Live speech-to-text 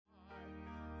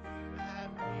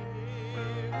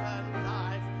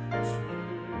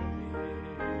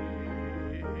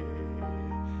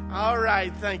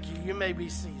right, thank you. You may be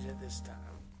seated this time.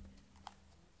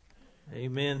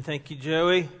 Amen. Thank you,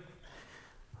 Joey.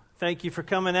 Thank you for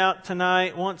coming out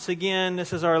tonight. Once again,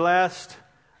 this is our last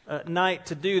night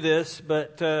to do this,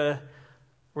 but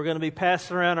we're going to be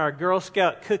passing around our Girl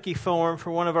Scout cookie form for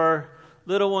one of our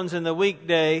little ones in the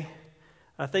weekday.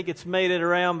 I think it's made it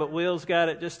around, but Will's got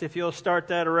it. Just if you'll start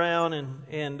that around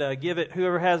and give it,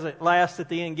 whoever has it last at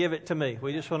the end, give it to me.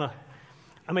 We just want to,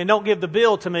 don't give the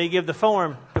bill to me, give the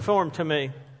form to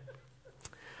me.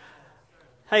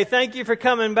 Hey, thank you for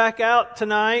coming back out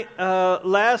tonight.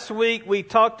 Last week we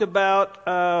talked about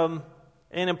an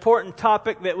important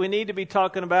topic that we need to be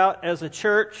talking about as a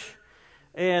church,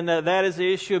 and that is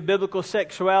the issue of biblical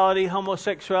sexuality,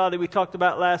 homosexuality we talked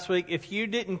about last week. If you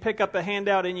didn't pick up a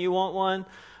handout and you want one,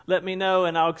 let me know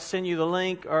and I'll send you the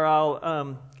link, or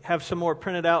I'll have some more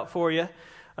printed out for you.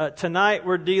 Tonight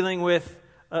we're dealing with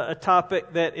a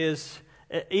topic that is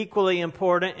equally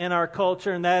important in our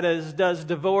culture, and that is, does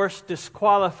divorce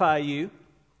disqualify you?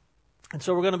 And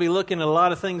so we're going to be looking at a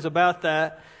lot of things about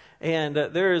that, and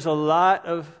there is a lot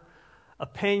of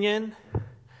opinion,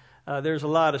 there's a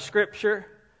lot of scripture,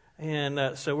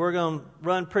 and so we're going to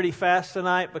run pretty fast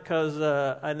tonight because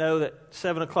I know that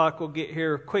 7 o'clock will get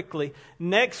here quickly.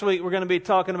 Next week we're going to be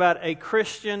talking about a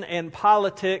Christian and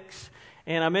politics,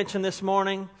 and I mentioned this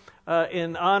morning,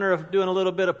 in honor of doing a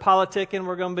little bit of politicking,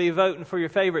 we're going to be voting for your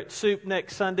favorite soup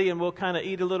next Sunday, and we'll kind of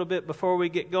eat a little bit before we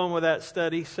get going with that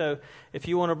study. So if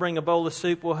you want to bring a bowl of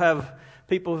soup, we'll have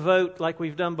people vote like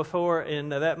we've done before,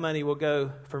 and that money will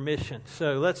go for missions.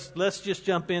 So let's just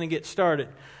jump in and get started.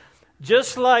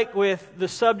 Just like with the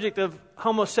subject of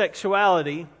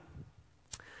homosexuality,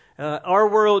 our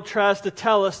world tries to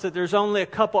tell us that there's only a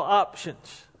couple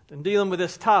options in dealing with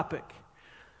this topic.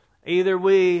 Either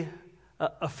we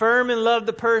affirm and love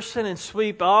the person and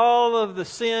sweep all of the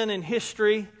sin in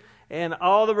history and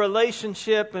all the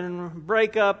relationship and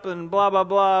breakup and blah, blah,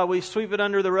 blah. We sweep it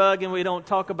under the rug and we don't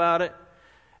talk about it.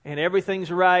 And everything's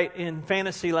right in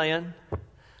fantasy land.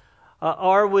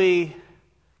 Or we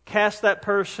cast that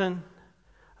person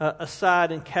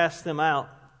aside and cast them out.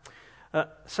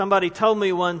 Somebody told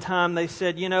me one time, they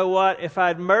said, you know what, if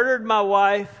I'd murdered my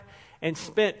wife and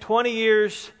spent 20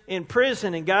 years in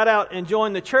prison and got out and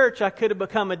joined the church, I could have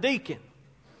become a deacon.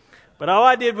 But all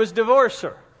I did was divorce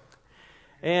her.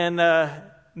 And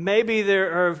maybe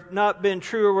there have not been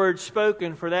truer words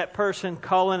spoken for that person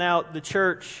calling out the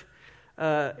church in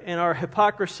our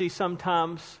hypocrisy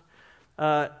sometimes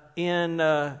in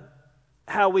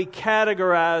how we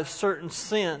categorize certain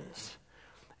sins.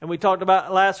 And we talked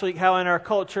about last week how in our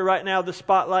culture right now the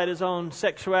spotlight is on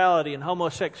sexuality and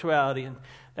homosexuality, and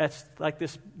that's like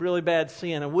this really bad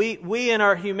sin. And we in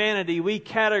our humanity, we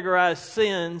categorize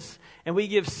sins and we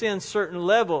give sin certain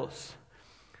levels,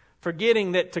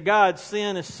 forgetting that to God,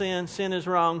 sin is sin, sin is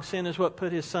wrong, sin is what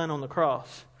put His Son on the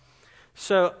cross.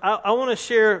 So I want to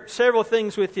share several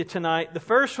things with you tonight. The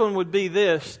first one would be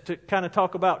this, to kind of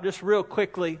talk about just real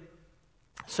quickly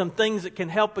some things that can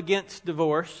help against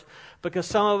divorce, because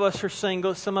some of us are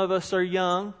single, some of us are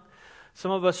young,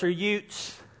 some of us are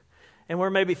youths, and we're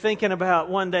maybe thinking about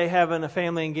one day having a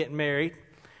family and getting married.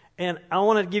 And I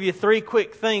want to give you 3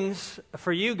 quick things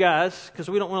for you guys, because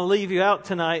we don't want to leave you out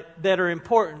tonight, that are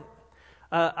important.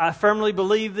 I firmly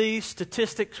believe these.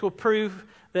 Statistics will prove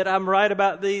that I'm right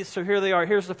about these, so here they are.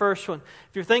 Here's the first one.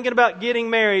 If you're thinking about getting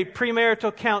married,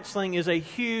 premarital counseling is a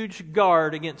huge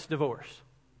guard against divorce.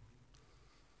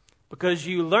 Because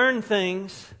you learn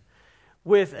things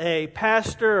with a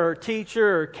pastor or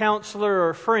teacher or counselor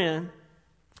or friend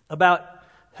about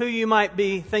who you might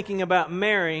be thinking about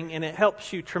marrying, and it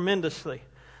helps you tremendously.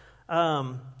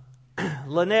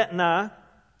 Lynette and I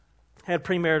had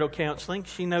premarital counseling.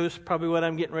 She knows probably what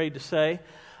I'm getting ready to say.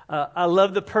 I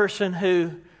love the person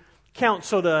who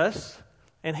counseled us,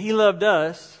 and he loved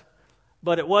us,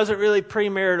 but it wasn't really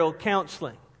premarital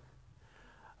counseling.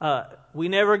 We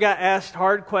never got asked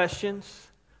hard questions.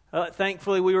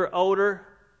 Thankfully, we were older.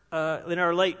 In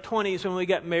our late 20s when we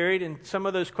got married, and some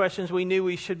of those questions we knew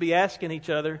we should be asking each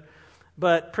other.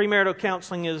 But premarital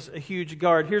counseling is a huge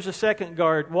guard. Here's a second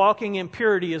guard. Walking in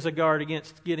purity is a guard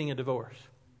against getting a divorce.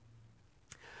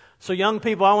 So young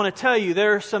people, I want to tell you,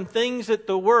 there are some things that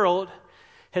the world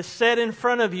has set in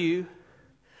front of you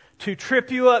to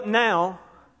trip you up now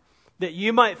that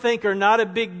you might think are not a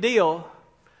big deal,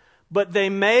 but they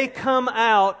may come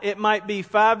out. It might be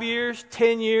 5 years,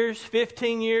 10 years,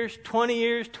 15 years, 20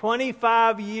 years,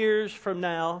 25 years from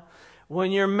now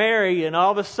when you're married, and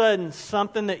all of a sudden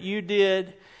something that you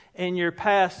did in your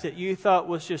past that you thought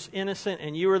was just innocent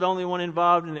and you were the only one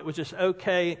involved and it was just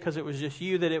okay because it was just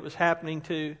you that it was happening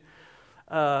to.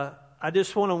 I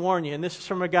just want to warn you, and this is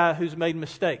from a guy who's made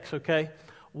mistakes, okay?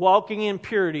 Walking in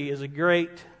purity is a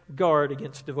great guard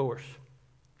against divorce.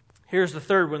 Here's the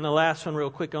third one, the last one real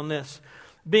quick on this.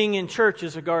 Being in church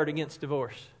is a guard against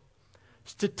divorce.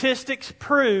 Statistics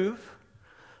prove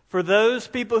for those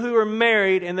people who are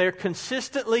married and they're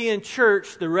consistently in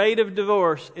church, the rate of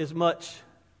divorce is much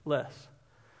less.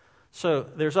 So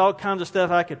there's all kinds of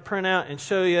stuff I could print out and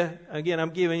show you. Again,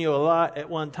 I'm giving you a lot at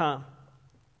one time.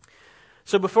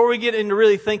 So before we get into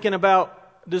really thinking about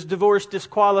does divorce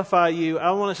disqualify you,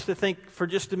 I want us to think for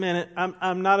just a minute.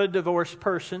 I'm not a divorced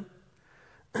person.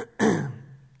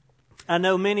 I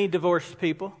know many divorced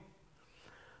people.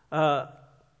 I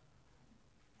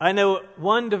know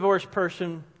one divorced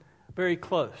person very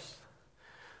close.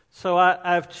 So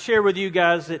I've shared with you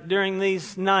guys that during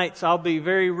these nights I'll be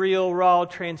very real, raw,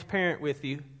 transparent with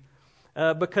you.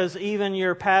 Because even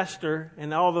your pastor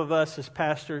and all of us as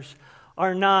pastors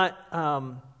are not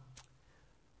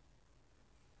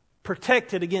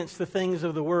protected against the things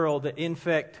of the world that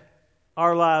infect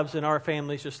our lives and our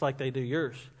families just like they do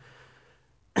yours.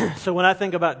 So when I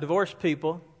think about divorced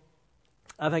people,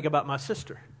 I think about my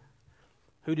sister,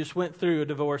 who just went through a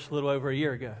divorce a little over a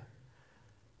year ago.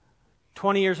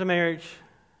 20 years of marriage,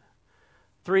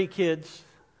 3 kids,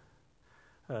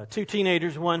 2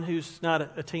 teenagers, one who's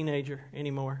not a teenager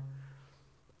anymore.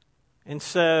 And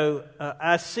so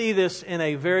I see this in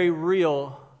a very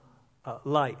real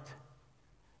light.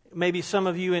 Maybe some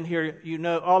of you in here, you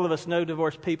know, all of us know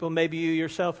divorced people. Maybe you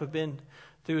yourself have been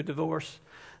through a divorce.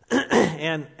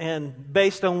 and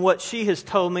based on what she has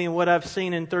told me and what I've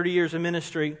seen in 30 years of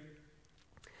ministry,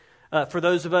 for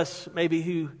those of us maybe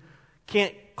who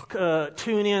can't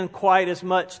tune in quite as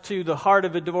much to the heart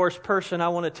of a divorced person, I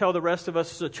want to tell the rest of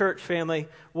us as a church family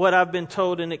what I've been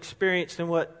told and experienced and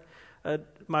what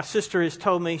my sister has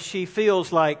told me she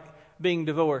feels like being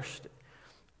divorced.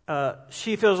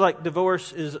 She feels like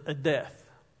divorce is a death.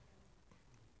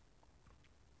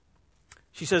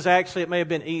 She says actually it may have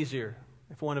been easier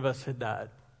if one of us had died.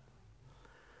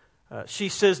 She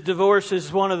says divorce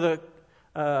is one of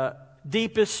the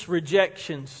deepest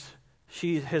rejections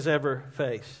she has ever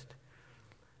faced.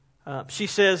 She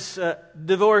says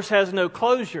divorce has no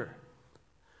closure,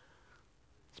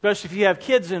 especially if you have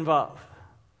kids involved.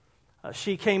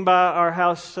 She came by our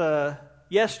house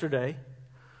yesterday,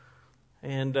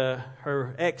 and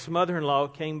her ex-mother-in-law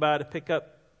came by to pick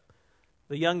up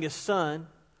the youngest son,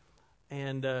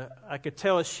 and I could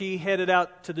tell as she headed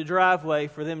out to the driveway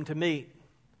for them to meet,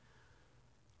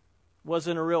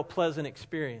 wasn't a real pleasant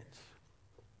experience.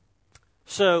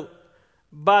 So,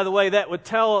 by the way, that would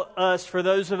tell us, for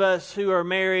those of us who are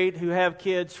married, who have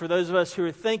kids, for those of us who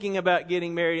are thinking about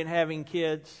getting married and having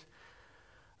kids,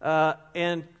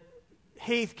 and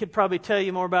Heath could probably tell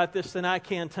you more about this than I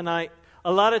can tonight.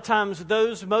 A lot of times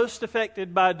those most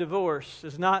affected by divorce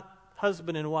is not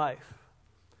husband and wife,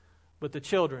 but the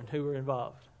children who are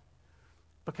involved.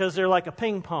 Because they're like a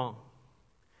ping pong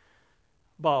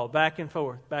ball, back and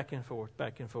forth, back and forth,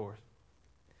 back and forth.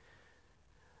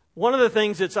 One of the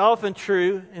things that's often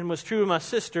true, and was true of my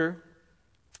sister,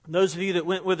 those of you that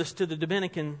went with us to the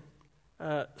Dominican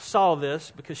saw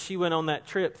this, because she went on that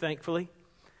trip, thankfully.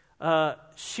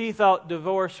 She thought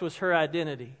divorce was her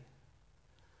identity.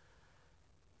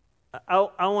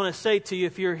 I want to say to you,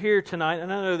 if you're here tonight,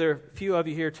 and I know there are a few of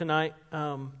you here tonight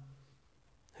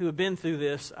who have been through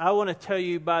this, I want to tell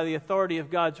you by the authority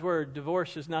of God's Word,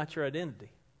 divorce is not your identity.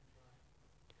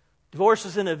 Divorce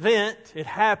is an event, it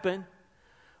happened,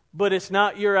 but it's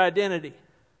not your identity.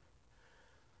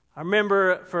 I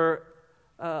remember for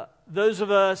those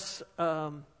of us,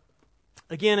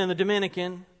 again in the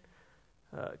Dominican,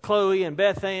 Chloe and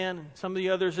Beth Ann and some of the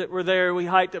others that were there, we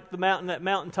hiked up the mountain, that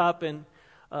mountaintop, and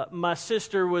my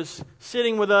sister was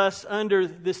sitting with us under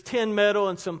this tin metal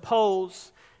and some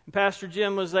poles, and Pastor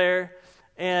Jim was there,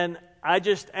 and I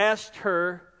just asked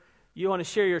her, "You want to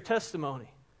share your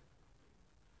testimony?"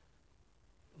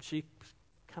 She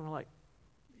kind of like,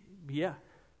 "Yeah."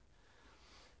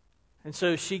 And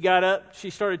so she got up, she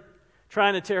started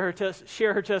trying to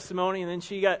share her testimony, and then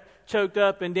she got choked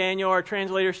up, and Daniel, our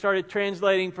translator, started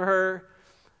translating for her,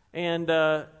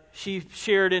 and she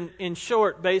shared in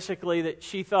short, basically, that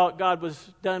she thought God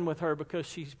was done with her because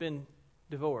she's been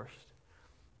divorced.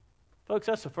 Folks,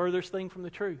 that's the furthest thing from the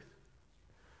truth.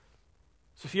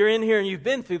 So if you're in here and you've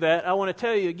been through that, I want to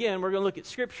tell you again, we're going to look at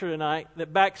Scripture tonight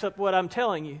that backs up what I'm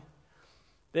telling you.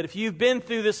 That if you've been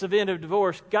through this event of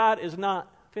divorce, God is not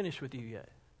finished with you yet.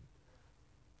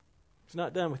 He's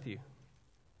not done with you.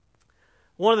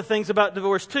 One of the things about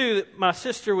divorce, too, that my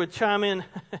sister would chime in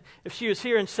if she was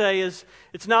here and say is,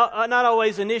 it's not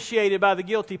always initiated by the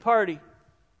guilty party.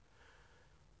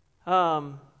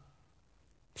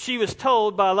 she was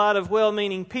told by a lot of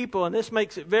well-meaning people, and this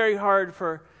makes it very hard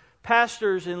for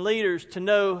pastors and leaders to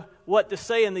know what to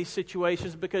say in these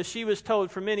situations, because she was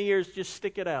told for many years, just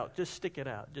stick it out, just stick it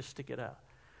out, just stick it out.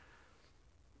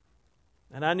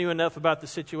 And I knew enough about the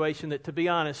situation that, to be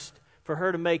honest, for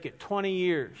her to make it 20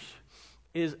 years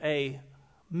is a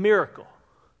miracle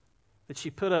that she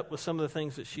put up with some of the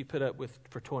things that she put up with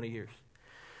for 20 years.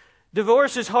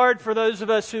 Divorce is hard for those of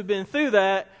us who've been through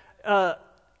that.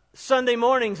 Sunday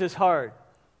mornings is hard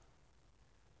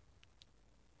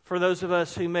for those of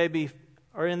us who maybe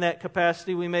are in that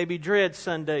capacity. We maybe dread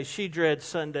Sundays. She dreads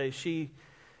Sundays. She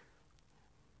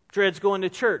dreads going to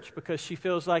church because she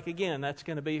feels like, again, that's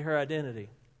going to be her identity.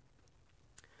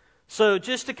 So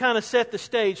just to kind of set the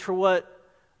stage for what,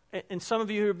 and some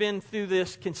of you who have been through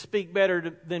this can speak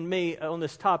better than me on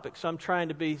this topic, so I'm trying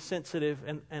to be sensitive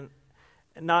and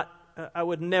not, I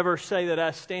would never say that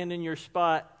I stand in your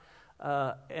spot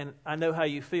and I know how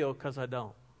you feel, because I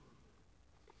don't.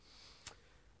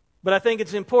 But I think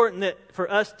it's important that for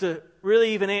us to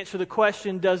really even answer the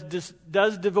question,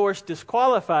 does divorce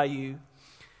disqualify you?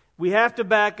 We have to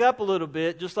back up a little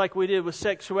bit, just like we did with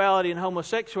sexuality and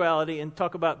homosexuality, and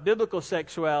talk about biblical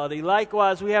sexuality.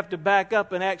 Likewise, we have to back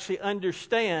up and actually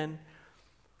understand,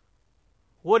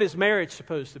 what is marriage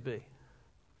supposed to be?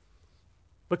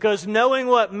 Because knowing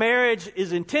what marriage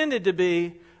is intended to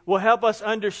be will help us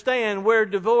understand where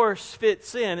divorce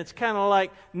fits in. It's kind of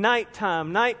like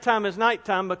nighttime. Nighttime is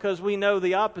nighttime because we know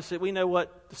the opposite. We know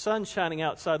what the sun shining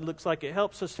outside looks like. It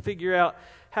helps us figure out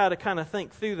how to kind of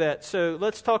think through that. So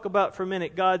let's talk about for a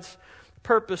minute God's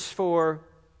purpose for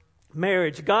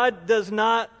marriage. God does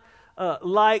not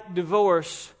like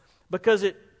divorce because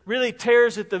it really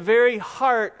tears at the very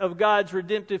heart of God's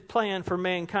redemptive plan for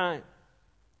mankind.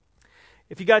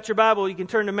 If you got your Bible, you can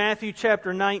turn to Matthew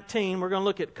chapter 19. We're going to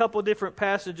look at a couple different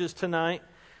passages tonight.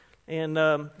 And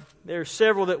there are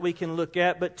several that we can look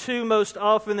at. But two most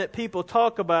often that people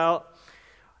talk about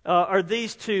are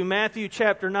these two. Matthew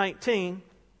chapter 19.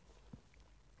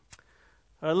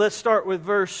 Let's start with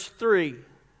verse 3.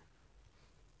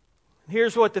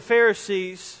 Here's what the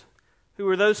Pharisees, who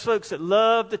were those folks that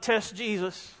loved to test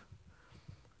Jesus,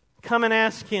 come and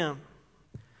ask him.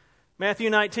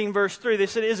 Matthew 19, verse 3, they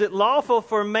said, "Is it lawful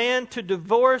for a man to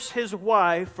divorce his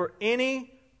wife for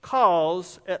any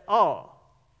cause at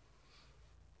all?"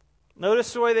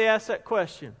 Notice the way they asked that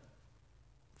question.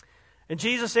 And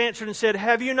Jesus answered and said,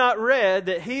 "Have you not read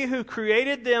that he who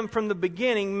created them from the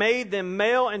beginning made them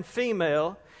male and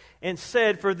female, and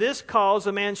said, for this cause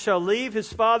a man shall leave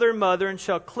his father and mother and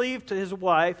shall cleave to his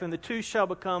wife, and the two shall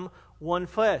become one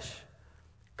flesh.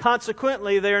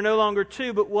 Consequently, they are no longer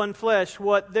two, but one flesh.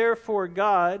 What therefore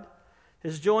God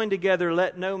has joined together,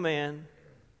 let no man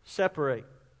separate."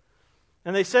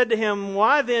 And they said to him,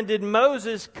 "Why then did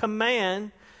Moses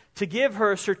command to give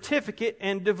her a certificate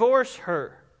and divorce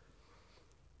her?"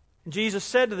 And Jesus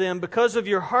said to them, "Because of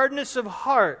your hardness of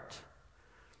heart,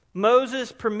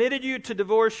 Moses permitted you to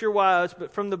divorce your wives,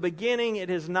 but from the beginning it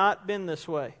has not been this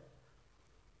way.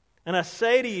 And I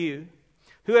say to you,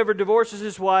 whoever divorces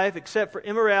his wife except for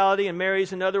immorality and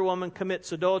marries another woman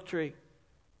commits adultery."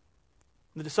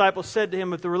 The disciples said to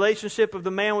him, "If the relationship of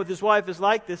the man with his wife is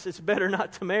like this, it's better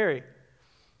not to marry."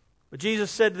 But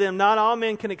Jesus said to them, "Not all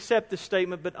men can accept this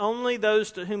statement, but only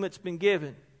those to whom it's been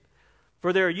given.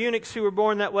 For there are eunuchs who were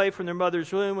born that way from their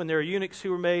mother's womb, and there are eunuchs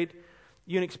who were made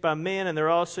eunuchs by men, and there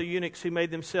are also eunuchs who made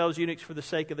themselves eunuchs for the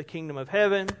sake of the kingdom of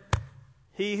heaven.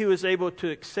 He who is able to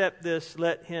accept this,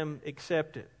 let him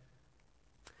accept it."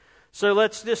 So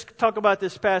let's just talk about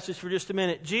this passage for just a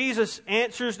minute. Jesus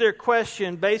answers their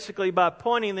question basically by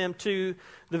pointing them to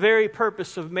the very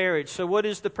purpose of marriage. So what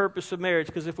is the purpose of marriage?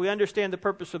 Because if we understand the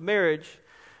purpose of marriage,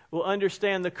 we'll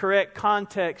understand the correct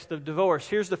context of divorce.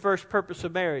 Here's the first purpose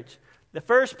of marriage. The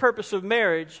first purpose of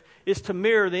marriage is to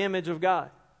mirror the image of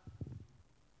God.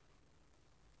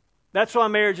 That's why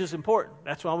marriage is important.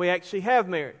 That's why we actually have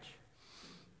marriage.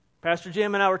 Pastor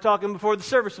Jim and I were talking before the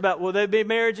service about, will there be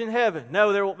marriage in heaven?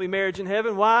 No, there won't be marriage in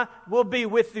heaven. Why? We'll be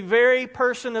with the very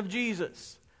person of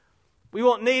Jesus. We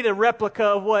won't need a replica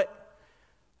of what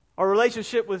our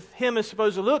relationship with Him is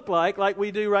supposed to look like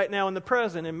we do right now in the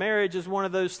present. And marriage is one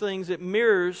of those things that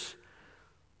mirrors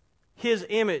His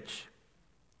image.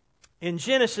 In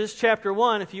Genesis chapter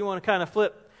 1, if you want to kind of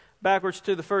flip backwards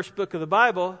to the first book of the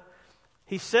Bible,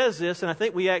 He says this, and I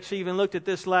think we actually even looked at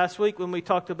this last week when we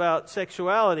talked about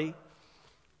sexuality.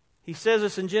 He says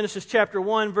this in Genesis chapter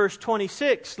 1, verse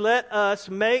 26, "Let us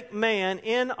make man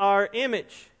in our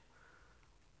image."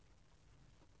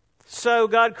 So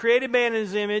God created man in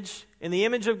His image. In the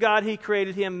image of God He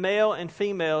created him, male and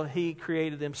female He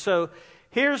created them. So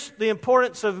here's the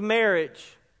importance of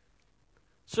marriage,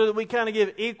 so that we kind of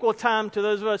give equal time to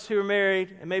those of us who are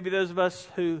married and maybe those of us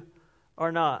who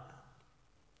are not.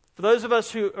 For those of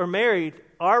us who are married,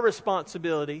 our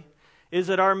responsibility is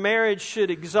that our marriage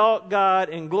should exalt God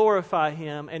and glorify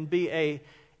Him and be an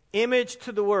image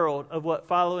to the world of what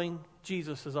following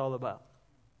Jesus is all about.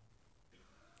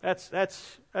 That's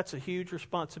a huge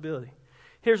responsibility.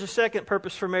 Here's a second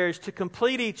purpose for marriage: to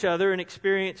complete each other and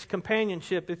experience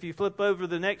companionship. If you flip over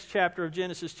the next chapter of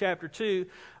Genesis chapter 2,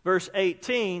 verse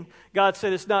 18, God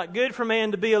said, "It's not good for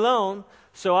man to be alone,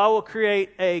 so I will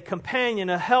create a companion,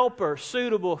 a helper,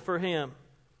 suitable for him."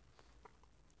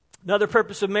 Another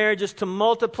purpose of marriage is to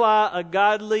multiply a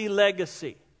godly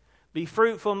legacy. Be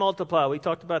fruitful and multiply. We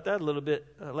talked about that a little bit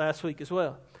last week as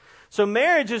well. So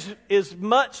marriage is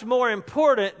much more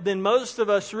important than most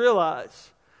of us realize.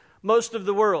 Most of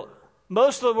the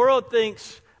world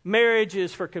thinks marriage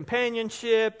is for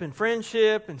companionship and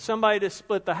friendship and somebody to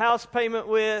split the house payment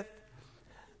with,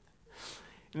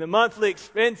 and the monthly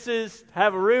expenses,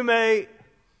 have a roommate,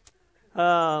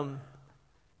 to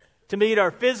meet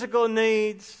our physical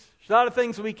needs. There's a lot of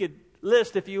things we could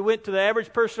list. If you went to the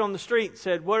average person on the street and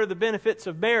said, "What are the benefits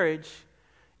of marriage?"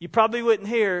 you probably wouldn't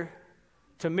hear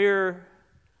to mirror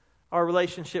our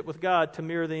relationship with God, to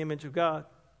mirror the image of God.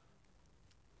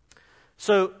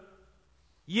 So,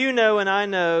 you know and I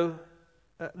know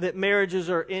that marriages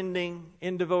are ending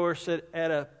in divorce at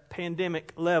a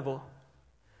pandemic level.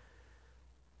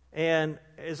 And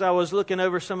as I was looking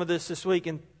over some of this week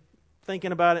and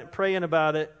thinking about it, praying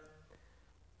about it,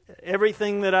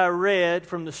 everything that I read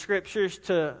from the Scriptures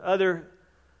to other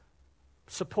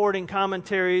supporting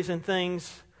commentaries and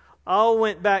things all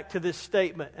went back to this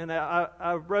statement. And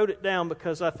I wrote it down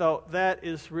because I thought that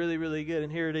is really, really good.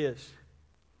 And here it is.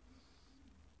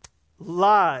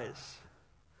 Lies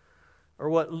are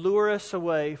what lure us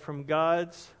away from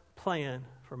God's plan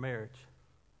for marriage.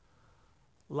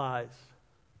 Lies.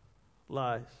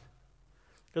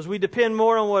 Because we depend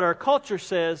more on what our culture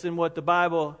says than what the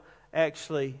Bible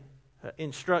actually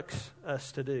instructs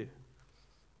us to do.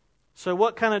 So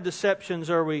what kind of deceptions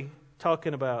are we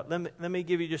talking about? Let me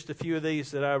give you just a few of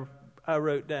these that I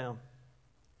wrote down.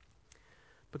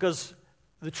 Because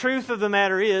the truth of the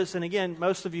matter is, and again,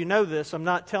 most of you know this, I'm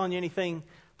not telling you anything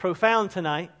profound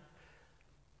tonight,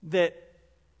 that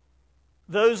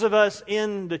those of us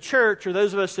in the church, or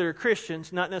those of us that are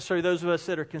Christians, not necessarily those of us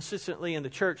that are consistently in the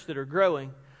church that are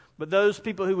growing, but those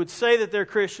people who would say that they're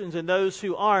Christians and those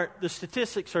who aren't, the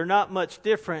statistics are not much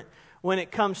different when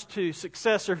it comes to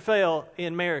success or fail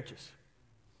in marriages.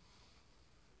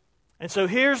 And so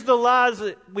here's the lies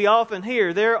that we often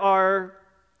hear. There are,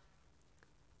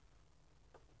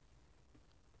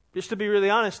 just to be really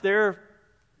honest, there are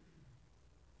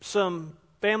some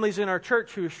families in our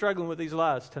church who are struggling with these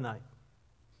lies tonight.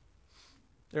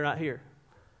 They're not here.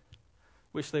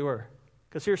 Wish they were.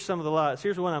 Because here's some of the lies.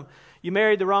 Here's one of them. You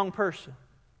married the wrong person.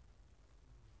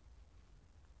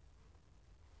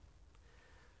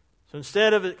 So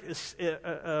instead of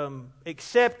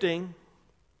accepting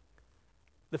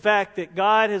the fact that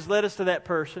God has led us to that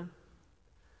person,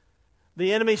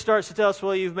 the enemy starts to tell us,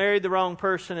 well, you've married the wrong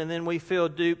person, and then we feel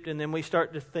duped, and then we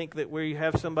start to think that we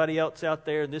have somebody else out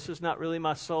there, and this is not really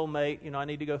my soulmate. You know, I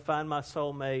need to go find my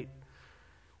soulmate.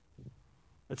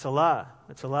 It's a lie.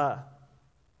 It's a lie.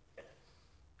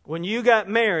 When you got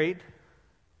married,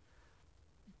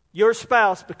 your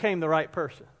spouse became the right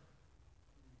person.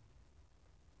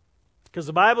 Because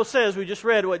the Bible says, we just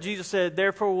read what Jesus said,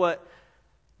 therefore what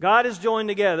God has joined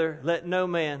together, let no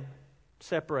man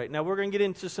separate. Now we're going to get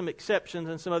into some exceptions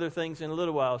and some other things in a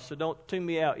little while, so don't tune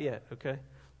me out yet, okay?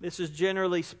 This is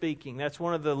generally speaking. That's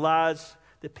one of the lies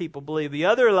that people believe. The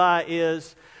other lie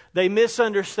is they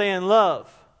misunderstand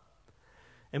love.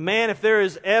 And man, if there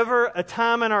is ever a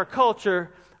time in our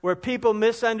culture where people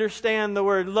misunderstand the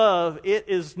word love, it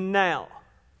is now.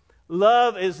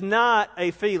 Love is not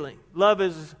a feeling. Love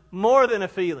is more than a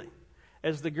feeling.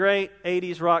 As the great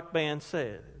 80s rock band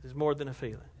said, it is more than a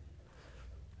feeling.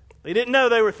 They didn't know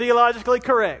they were theologically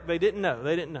correct. They didn't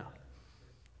know.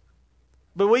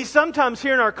 But we sometimes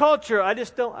hear in our culture, I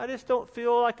just don't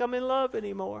feel like I'm in love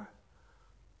anymore.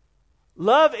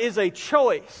 Love is a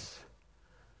choice.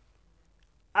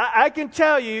 I can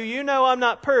tell you, you know I'm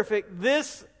not perfect.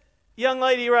 This young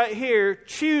lady right here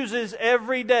chooses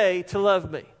every day to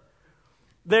love me.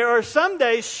 There are some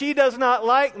days she does not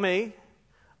like me.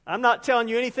 I'm not telling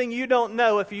you anything you don't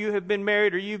know. If you have been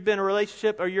married or you've been in a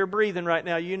relationship or you're breathing right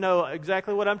now, you know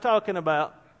exactly what I'm talking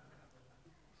about.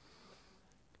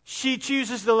 She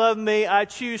chooses to love me. I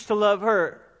choose to love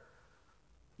her.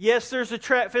 Yes, there's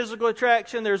physical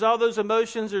attraction, there's all those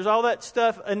emotions, there's all that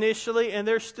stuff initially, and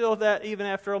there's still that even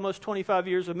after almost 25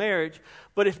 years of marriage.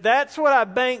 But if that's what I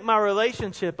bank my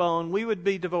relationship on, we would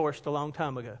be divorced a long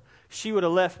time ago. She would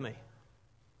have left me.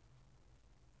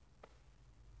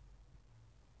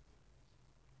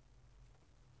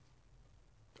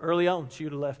 Early on, she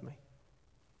would have left me.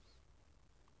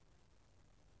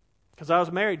 Because I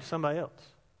was married to somebody else.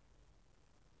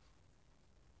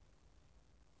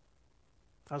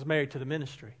 I was married to the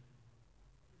ministry.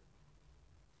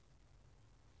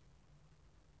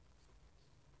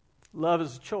 Love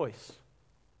is a choice.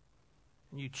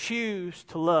 And you choose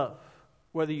to love,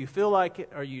 whether you feel like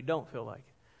it or you don't feel like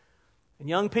it. And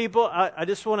young people, I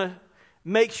just want to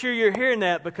make sure you're hearing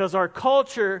that, because our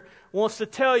culture wants to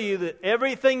tell you that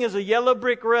everything is a yellow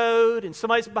brick road and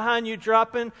somebody's behind you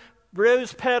dropping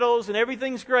rose petals and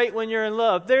everything's great when you're in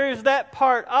love. There is that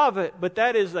part of it, but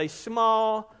that is a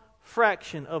small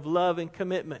fraction of love and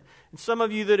commitment. And some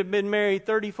of you that have been married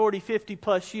 30, 40, 50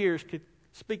 plus years could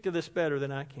speak to this better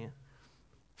than I can.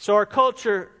 So our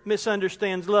culture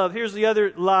misunderstands love. Here's the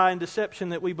other lie and deception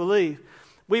that we believe.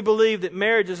 We believe that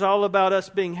marriage is all about us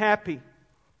being happy.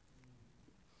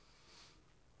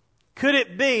 Could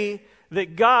it be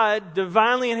that God,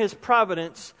 divinely in His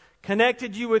providence,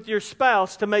 connected you with your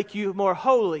spouse to make you more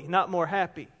holy, not more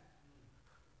happy?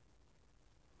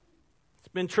 It's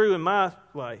been true in my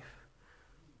life.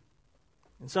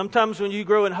 And sometimes when you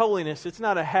grow in holiness, it's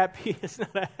not a happy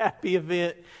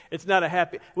event. It's not a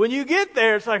happy. When you get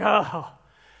there, it's like, oh,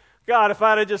 God, if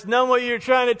I'd have just known what you're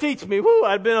trying to teach me,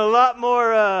 I'd been a lot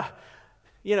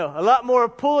more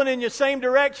pulling in your same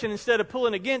direction instead of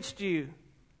pulling against you.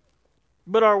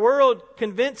 But our world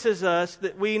convinces us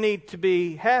that we need to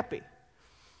be happy.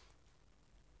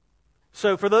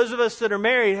 So for those of us that are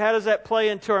married, how does that play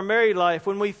into our married life?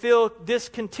 When we feel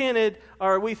discontented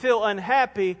or we feel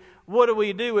unhappy, what do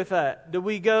we do with that? Do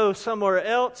we go somewhere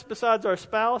else besides our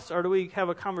spouse, or do we have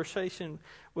a conversation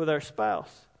with our spouse?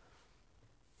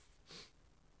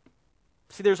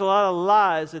 See, there's a lot of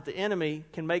lies that the enemy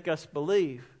can make us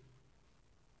believe.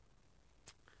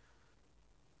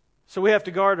 So we have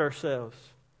to guard ourselves.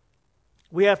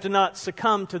 We have to not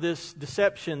succumb to this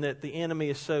deception that the enemy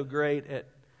is so great at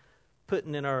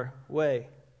putting in our way.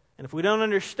 And if we don't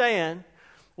understand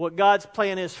what God's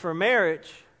plan is for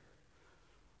marriage,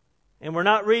 and we're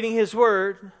not reading His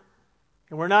Word,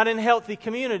 and we're not in healthy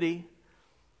community,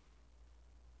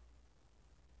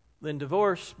 then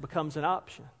divorce becomes an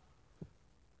option.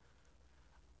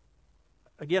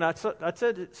 Again, I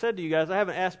said to you guys, I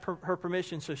haven't asked her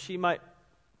permission, so she might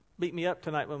beat me up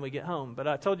tonight when we get home. But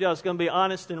I told you I was going to be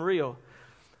honest and real.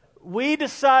 We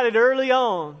decided early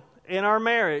on in our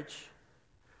marriage,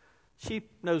 she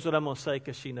knows what I'm going to say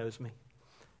because she knows me.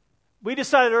 We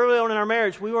decided early on in our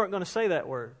marriage we weren't going to say that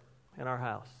word in our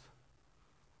house.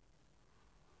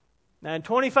 Now, in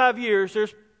 25 years,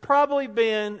 there's probably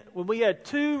been, when we had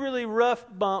two really rough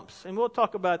bumps, and we'll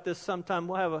talk about this sometime.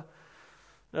 We'll have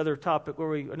another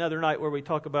night where we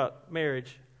talk about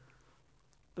marriage.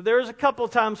 But there was a couple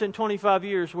of times in 25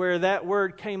 years where that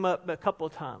word came up a couple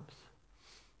of times.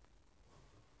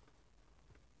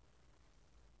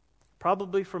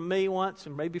 Probably from me once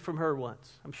and maybe from her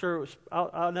once. I'm sure it was,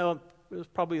 I know it was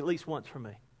probably at least once from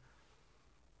me.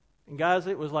 And guys,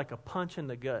 it was like a punch in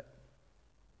the gut.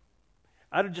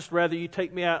 I'd just rather you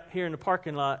take me out here in the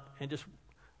parking lot and just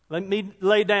let me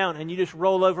lay down and you just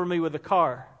roll over me with a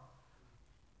car.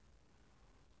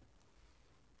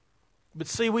 But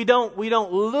see, we don't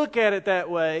look at it that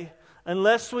way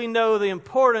unless we know the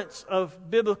importance of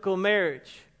biblical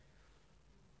marriage.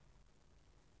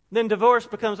 Then divorce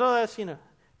becomes,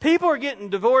 people are getting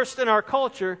divorced in our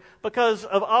culture because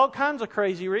of all kinds of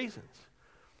crazy reasons.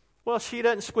 Well, she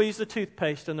doesn't squeeze the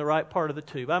toothpaste in the right part of the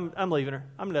tube. I'm leaving her.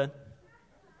 I'm done.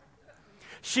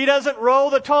 She doesn't roll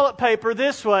the toilet paper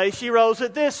this way. She rolls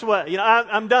it this way.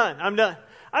 I'm done.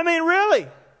 I mean, really.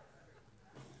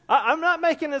 I'm not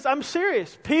making this, I'm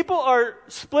serious. People are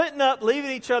splitting up,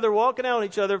 leaving each other, walking out on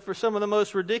each other for some of the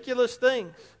most ridiculous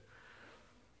things.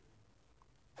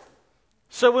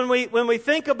 So when we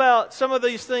think about some of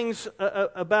these things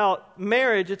about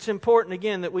marriage, it's important,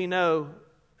 again, that we know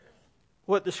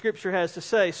what the Scripture has to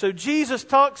say. So Jesus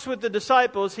talks with the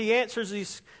disciples. He answers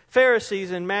these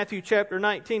Pharisees in Matthew chapter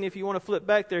 19. If you want to flip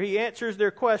back there, He answers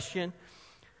their question.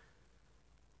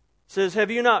 It says,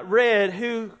 have you not read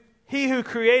He who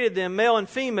created them, male and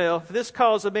female, for this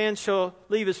cause a man shall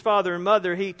leave his father and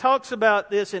mother. He talks about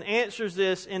this and answers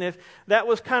this, and if that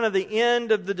was kind of the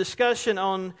end of the discussion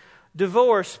on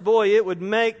divorce, boy, it would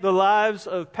make the lives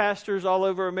of pastors all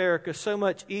over America so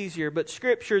much easier. But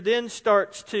Scripture then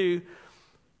starts to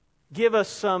give us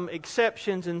some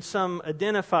exceptions and some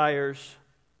identifiers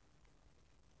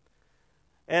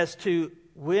as to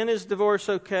when is divorce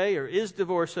okay or is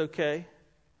divorce okay.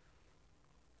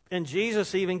 And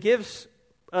Jesus even gives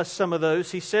us some of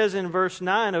those. He says in verse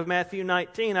 9 of Matthew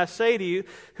 19, I say to you,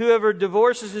 whoever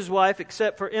divorces his wife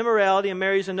except for immorality and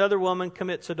marries another woman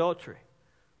commits adultery.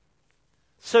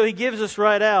 So he gives us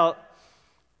right out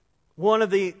one of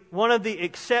the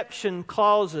exception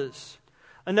clauses.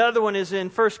 Another one is in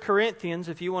 1 Corinthians,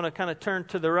 if you want to kind of turn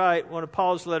to the right, one of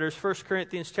Paul's letters, 1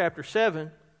 Corinthians chapter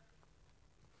 7.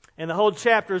 And the whole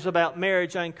chapter is about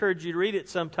marriage. I encourage you to read it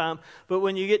sometime. But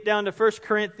when you get down to 1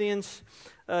 Corinthians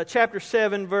chapter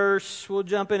 7, we'll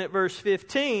jump in at verse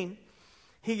 15,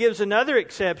 he gives another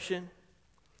exception.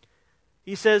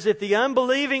 He says, if the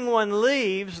unbelieving one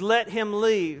leaves, let him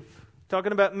leave.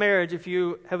 Talking about marriage, if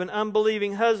you have an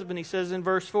unbelieving husband, he says in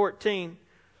verse 14.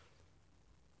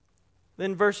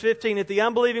 Then verse 15, if the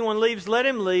unbelieving one leaves, let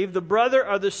him leave. The brother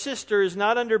or the sister is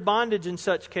not under bondage in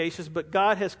such cases, but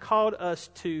God has called us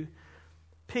to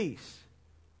peace.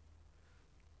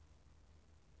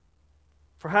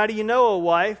 For how do you know, O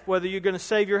wife, whether you're going to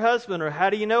save your husband? Or how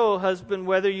do you know, O husband,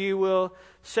 whether you will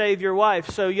save your wife?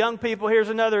 So young people, here's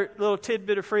another little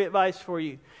tidbit of free advice for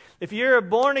you. If you're a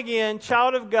born-again,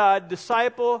 child of God,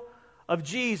 disciple of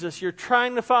Jesus, you're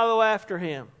trying to follow after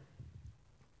Him.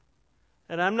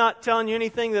 And I'm not telling you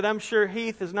anything that I'm sure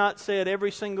Heath has not said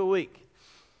every single week.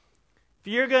 If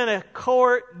you're going to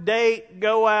court, date,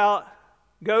 go out,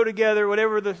 go together,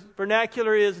 whatever the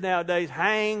vernacular is nowadays,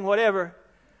 hang, whatever.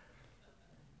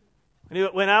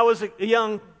 When I was a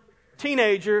young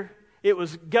teenager, it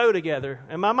was go together.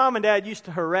 And my mom and dad used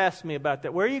to harass me about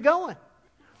that. Where are you going?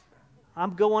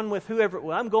 I'm going with whoever it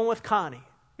was. I'm going with Connie.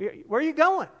 Where are you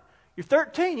going? You're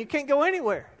 13. You can't go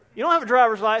anywhere. You don't have a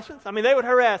driver's license. I mean, they would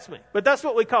harass me. But that's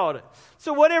what we called it.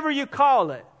 So whatever you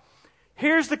call it,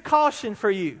 here's the caution for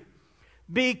you.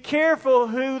 Be careful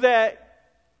who that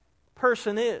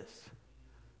person is.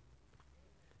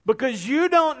 Because you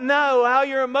don't know how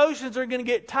your emotions are going to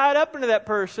get tied up into that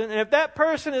person. And if that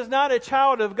person is not a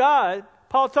child of God,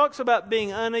 Paul talks about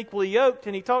being unequally yoked,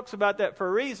 and he talks about that for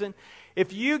a reason.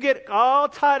 If you get all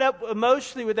tied up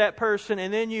emotionally with that person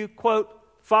and then you, quote,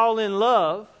 fall in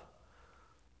love,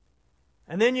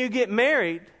 and then you get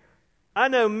married, I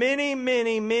know many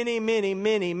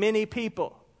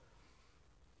people,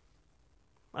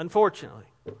 unfortunately,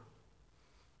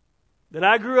 that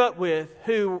I grew up with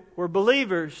who were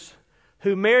believers,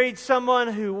 who married someone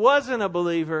who wasn't a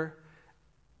believer.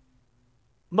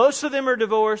 Most of them are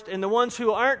divorced, and the ones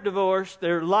who aren't divorced,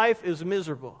 their life is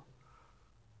miserable.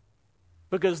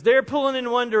 Because they're pulling in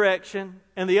one direction,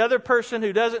 and the other person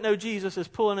who doesn't know Jesus is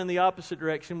pulling in the opposite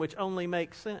direction, which only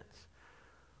makes sense.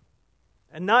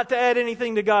 And not to add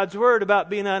anything to God's Word about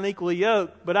being unequally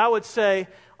yoked, but I would say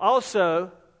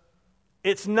also,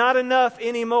 it's not enough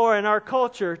anymore in our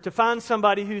culture to find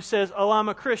somebody who says, oh, I'm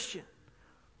a Christian.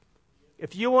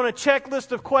 If you want a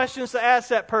checklist of questions to ask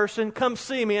that person, come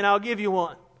see me and I'll give you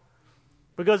one.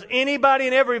 Because anybody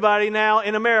and everybody now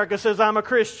in America says, I'm a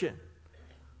Christian.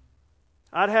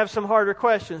 I'd have some harder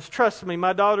questions. Trust me,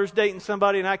 my daughter's dating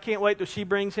somebody and I can't wait till she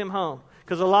brings him home.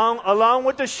 Because along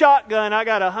with the shotgun, I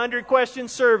got a 100-question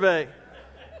survey.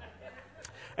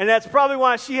 And that's probably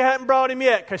why she hadn't brought him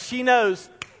yet, because she knows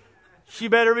she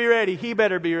better be ready. He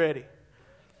better be ready.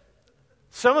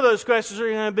 Some of those questions are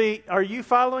going to be, are you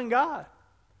following God?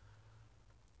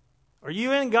 Are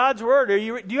you in God's Word? Do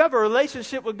you have a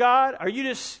relationship with God? Or you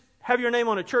just have your name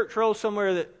on a church roll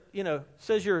somewhere that,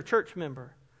 says you're a church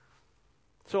member?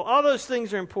 So all those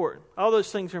things are important. All those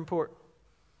things are important.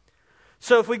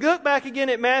 So if we look back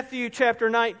again at Matthew chapter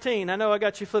 19, I know I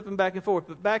got you flipping back and forth,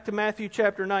 but back to Matthew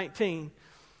chapter 19,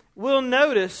 we'll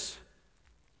notice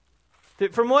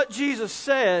that from what Jesus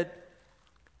said,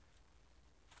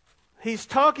 He's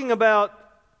talking about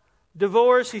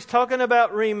divorce, He's talking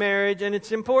about remarriage, and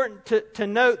it's important to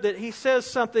note that He says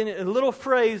something, a little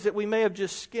phrase that we may have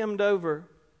just skimmed over.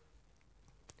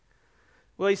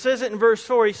 Well, He says it in verse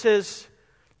 4, He says,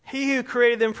 He who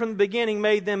created them from the beginning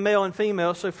made them male and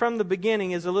female. So from the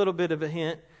beginning is a little bit of a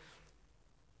hint.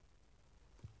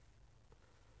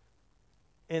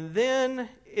 And then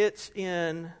it's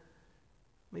in,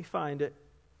 let me find it.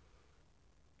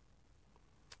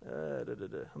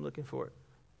 I'm looking for it.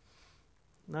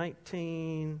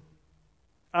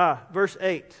 Verse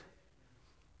 8.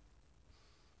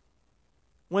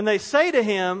 When they say to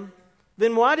him,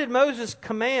 then why did Moses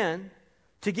command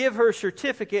to give her a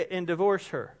certificate and divorce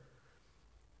her?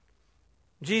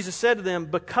 Jesus said to them,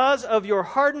 because of your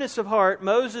hardness of heart,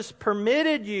 Moses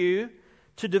permitted you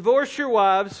to divorce your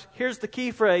wives, here's the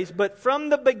key phrase, but from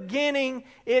the beginning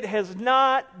it has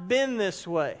not been this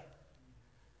way.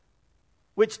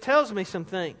 Which tells me some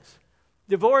things.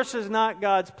 Divorce is not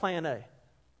God's plan A.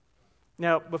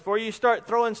 Now, before you start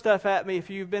throwing stuff at me, if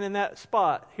you've been in that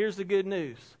spot, here's the good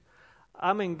news.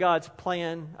 I'm in God's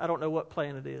plan. I don't know what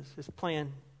plan it is. It's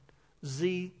plan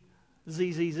Z,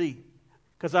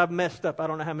 because I've messed up I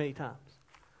don't know how many times.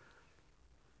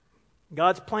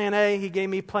 God's plan A, He gave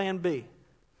me plan B.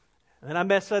 And then I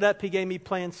messed that up, He gave me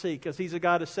plan C, because He's a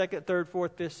God of second, third,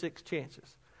 fourth, fifth, sixth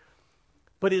chances.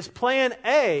 But His plan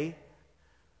A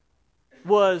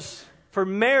was for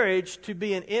marriage to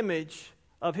be an image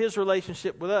of His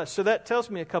relationship with us. So that tells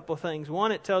me a couple of things.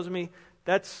 One, it tells me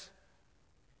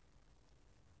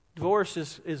divorce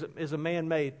is a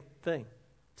man-made thing.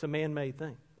 It's a man-made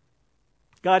thing.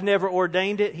 God never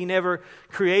ordained it. He never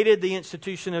created the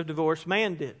institution of divorce.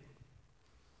 Man did.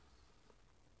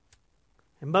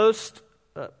 And most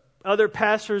other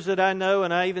pastors that I know,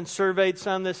 and I even surveyed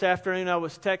some this afternoon, I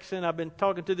was texting, I've been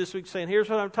talking to this week saying, here's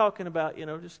what I'm talking about.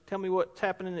 Just tell me what's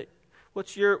happening.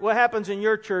 What happens in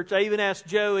your church? I even asked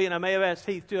Joey, and I may have asked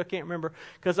Heath too, I can't remember,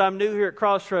 because I'm new here at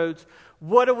Crossroads.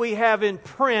 What do we have in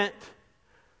print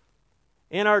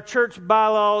in our church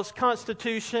bylaws,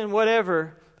 constitution,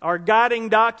 whatever, our guiding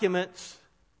documents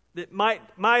that might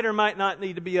or might not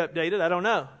need to be updated? I don't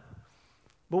know.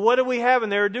 But what do we have in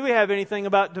there? Or do we have anything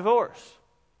about divorce?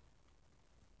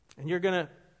 And you're going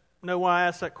to know why I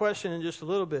asked that question in just a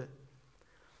little bit.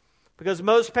 Because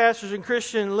most pastors and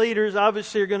Christian leaders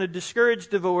obviously are going to discourage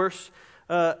divorce.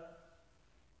 But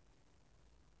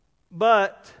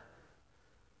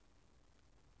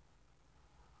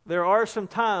there are some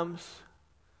times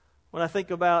when I think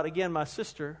about, again, my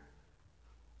sister,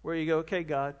 where you go, okay,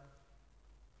 God,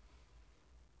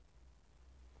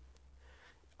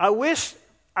 I wish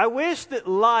that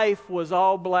life was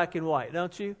all black and white,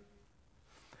 don't you?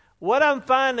 What I'm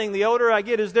finding the older I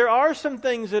get is there are some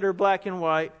things that are black and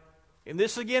white. And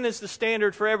this, again, is the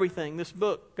standard for everything. This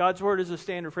book, God's Word, is the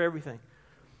standard for everything.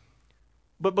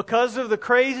 But because of the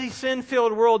crazy,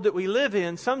 sin-filled world that we live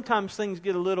in, sometimes things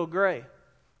get a little gray.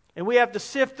 And we have to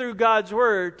sift through God's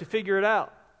Word to figure it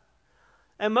out.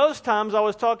 And most times, I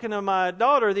was talking to my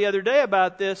daughter the other day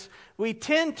about this, we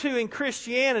tend to, in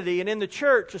Christianity, and in the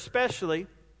church especially,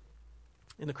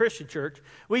 in the Christian church,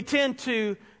 we tend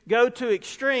to go to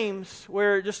extremes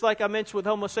where, just like I mentioned with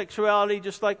homosexuality,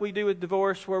 just like we do with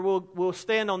divorce, where we'll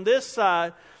stand on this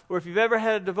side, where if you've ever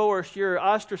had a divorce, you're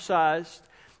ostracized,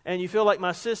 and you feel like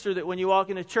my sister, that when you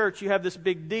walk into church, you have this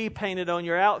big D painted on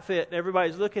your outfit, and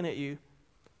everybody's looking at you.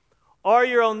 Or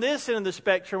you're on this end of the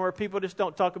spectrum where people just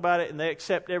don't talk about it and they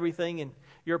accept everything, and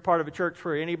you're a part of a church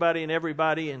for anybody and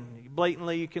everybody, and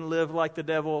blatantly you can live like the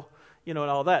devil, and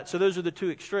all that. So those are the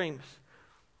two extremes.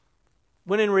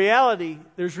 When in reality,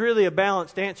 there's really a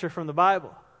balanced answer from the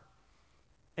Bible.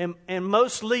 And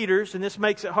most leaders, and this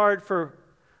makes it hard for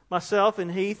myself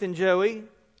and Heath and Joey,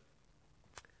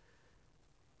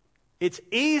 it's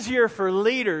easier for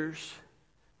leaders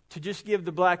to just give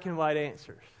the black and white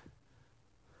answers.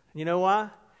 You know why?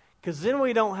 Because then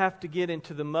we don't have to get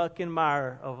into the muck and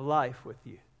mire of life with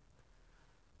you.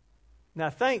 Now,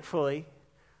 thankfully,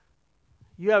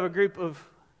 you have a group of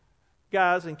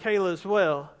guys, and Kayla as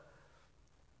well.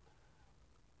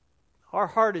 Our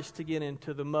heart is to get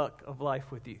into the muck of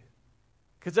life with you,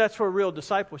 because that's where real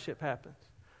discipleship happens.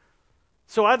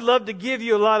 So I'd love to give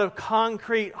you a lot of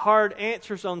concrete, hard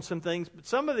answers on some things, but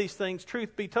some of these things,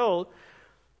 truth be told,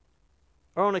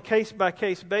 are on a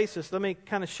case-by-case basis. Let me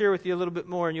kind of share with you a little bit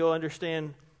more, and you'll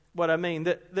understand what I mean.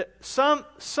 That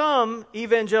some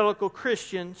evangelical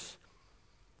Christians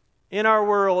in our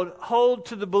world hold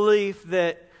to the belief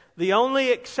that the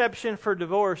only exception for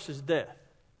divorce is death.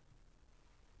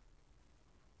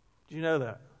 Did you know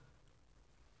that?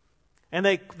 And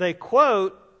they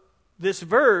quote this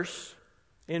verse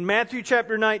in Matthew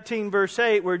chapter 19, verse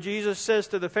 8, where Jesus says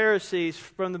to the Pharisees,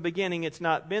 from the beginning it's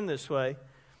not been this way.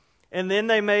 And then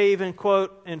they may even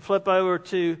quote and flip over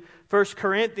to 1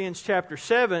 Corinthians chapter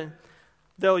 7.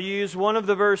 They'll use one of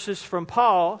the verses from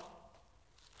Paul,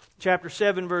 chapter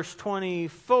 7, verse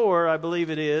 24, I believe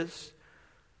it is.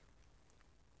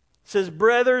 It says,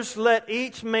 "Brothers, let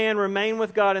each man remain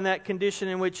with God in that condition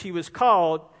in which he was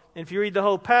called." And if you read the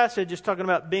whole passage, it's talking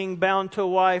about being bound to a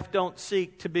wife, don't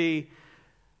seek to be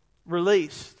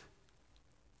released.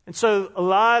 And so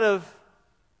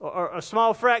a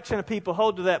small fraction of people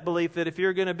hold to that belief that if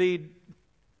you're going to be,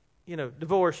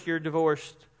 divorced, you're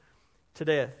divorced to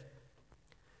death.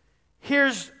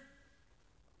 Here's,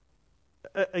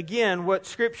 again, what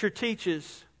Scripture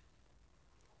teaches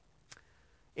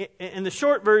And the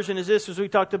short version is this, as we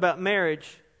talked about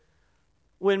marriage.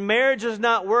 When marriage is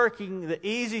not working, the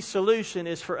easy solution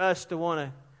is for us to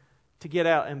want to get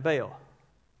out and bail,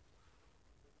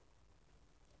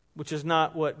 which is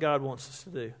not what God wants us to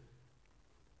do.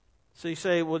 So you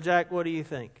say, well, Jack, what do you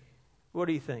think? What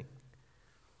do you think?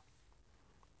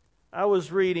 I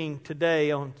was reading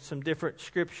today on some different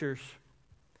scriptures,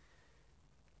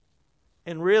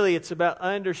 and really it's about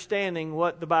understanding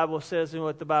what the Bible says and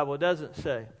what the Bible doesn't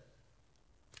say.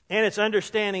 And it's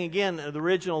understanding, again, the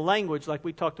original language, like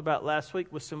we talked about last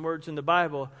week with some words in the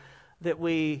Bible, that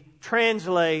we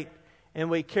translate and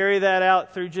we carry that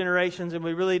out through generations, and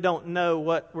we really don't know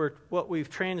what we've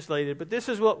translated. But this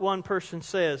is what one person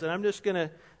says, and I'm just going to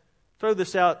throw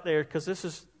this out there because this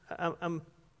is I'm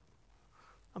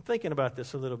thinking about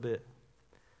this a little bit.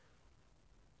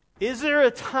 Is there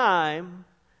a time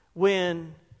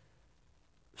when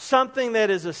something that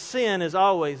is a sin is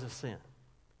always a sin?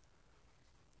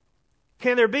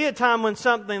 Can there be a time when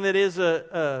something that is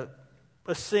a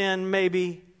sin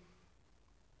maybe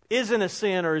isn't a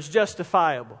sin or is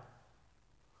justifiable?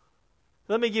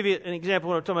 Let me give you an example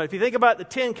of what I'm talking about. If you think about the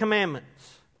 10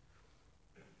 Commandments,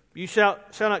 you shall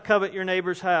not covet your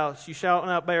neighbor's house, you shall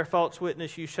not bear false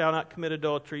witness, you shall not commit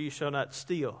adultery, you shall not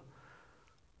steal.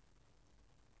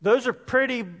 Those are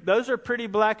pretty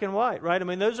black and white, right? I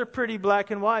mean, those are pretty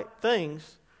black and white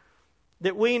things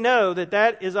that we know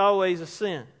that is always a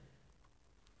sin.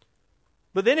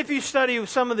 But then if you study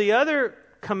some of the other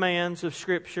commands of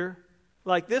Scripture,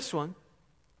 like this one,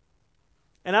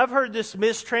 and I've heard this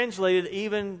mistranslated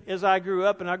even as I grew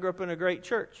up, and I grew up in a great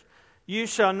church. You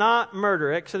shall not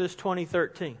murder, Exodus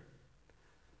 20:13.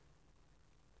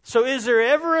 So is there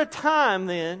ever a time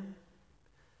then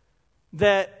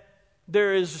that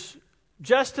there is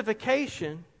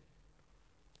justification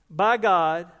by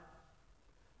God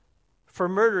for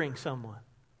murdering someone?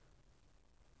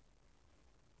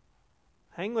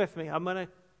 Hang with me. I'm going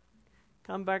to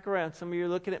come back around. Some of you are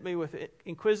looking at me with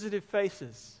inquisitive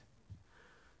faces.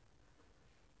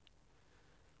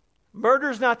 Murder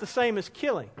is not the same as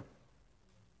killing.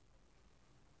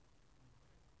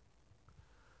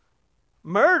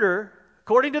 Murder,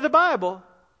 according to the Bible,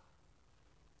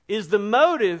 is the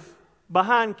motive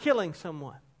behind killing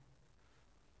someone.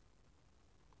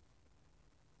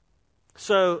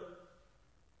 So,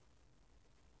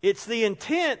 it's the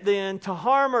intent then to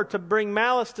harm or to bring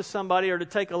malice to somebody or to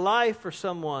take a life for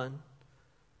someone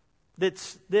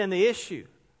that's then the issue.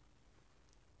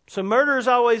 So murder is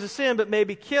always a sin, but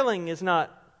maybe killing is not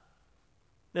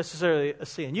necessarily a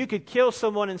sin. You could kill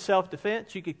someone in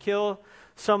self-defense. You could kill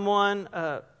someone,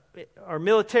 our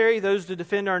military, those to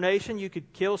defend our nation. You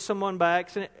could kill someone by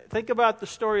accident. Think about the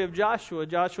story of Joshua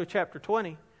chapter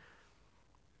 20.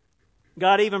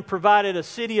 God even provided a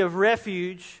city of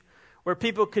refuge where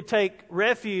people could take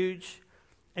refuge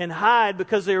and hide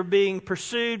because they were being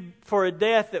pursued for a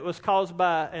death that was caused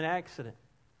by an accident.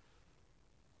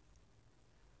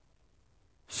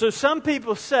 So some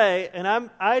people say, and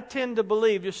I tend to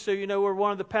believe, just so you know where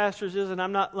one of the pastors is, and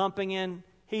I'm not lumping in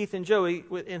Heath and Joey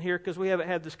in here because we haven't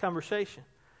had this conversation.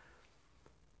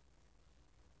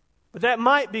 But that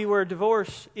might be where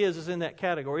divorce is in that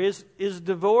category. Is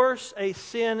divorce a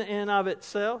sin in and of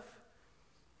itself?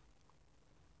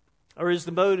 Or is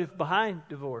the motive behind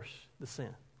divorce the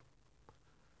sin?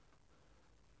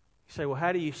 You say, well,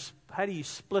 how do you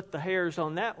split the hairs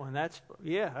on that one?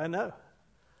 Yeah, I know.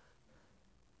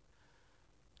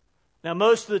 Now,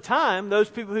 most of the time, those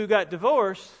people who got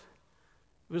divorced,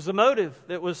 it was the motive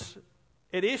that was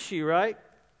at issue, right?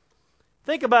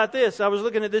 Think about this. I was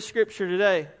looking at this scripture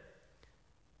today.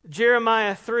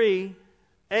 Jeremiah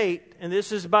 3:8, and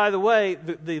this is, by the way,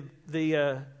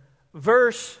 the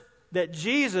verse that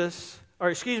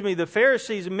the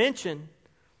Pharisees mentioned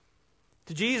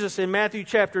to Jesus in Matthew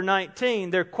chapter 19.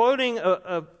 They're quoting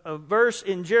a verse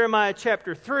in Jeremiah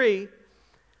chapter 3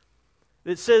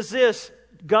 that says this: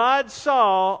 God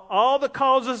saw all the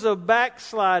causes of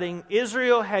backsliding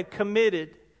Israel had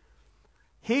committed.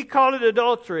 He called it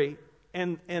adultery.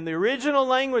 And the original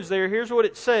language there, here's what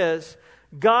it says: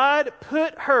 God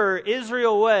put her,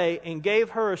 Israel, away and gave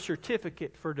her a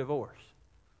certificate for divorce.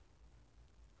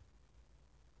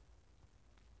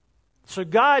 So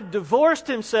God divorced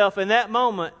himself in that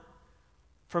moment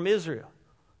from Israel.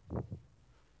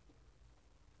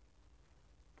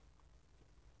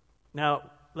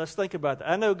 Now, let's think about that.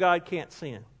 I know God can't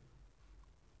sin.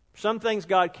 Some things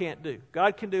God can't do.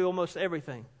 God can do almost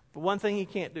everything. But one thing He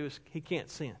can't do is He can't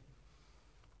sin.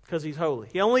 Because He's holy.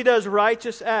 He only does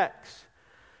righteous acts.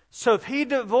 So if He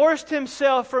divorced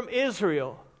Himself from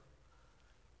Israel,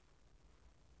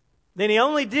 then he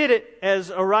only did it as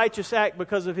a righteous act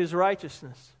because of his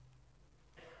righteousness.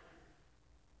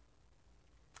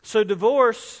 So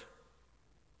divorce,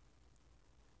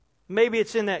 maybe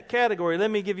it's in that category.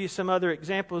 Let me give you some other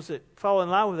examples that fall in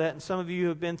line with that. And some of you who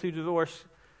have been through divorce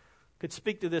could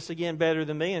speak to this again better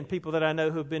than me. And people that I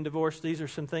know who have been divorced, these are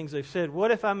some things they've said.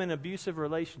 What if I'm in an abusive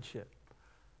relationship?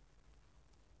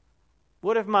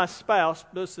 What if my spouse,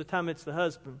 most of the time it's the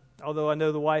husband, although I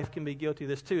know the wife can be guilty of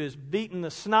this too, is beating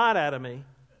the snot out of me,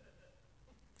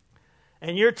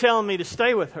 and you're telling me to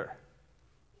stay with her?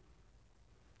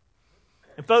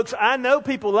 And folks, I know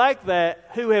people like that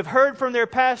who have heard from their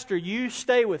pastor, you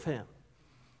stay with him.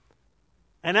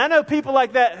 And I know people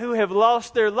like that who have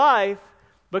lost their life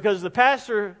because the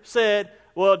pastor said,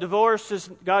 well,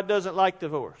 God doesn't like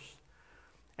divorce.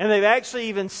 And they've actually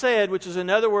even said, which is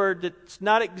another word that's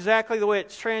not exactly the way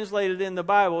it's translated in the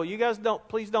Bible. You guys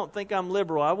please don't think I'm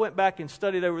liberal. I went back and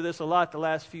studied over this a lot the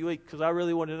last few weeks because I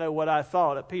really wanted to know what I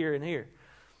thought up here and here.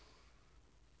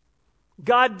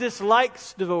 God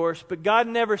dislikes divorce, but God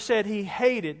never said He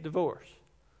hated divorce.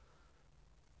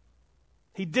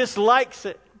 He dislikes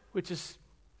it, which is,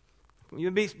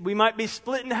 we might be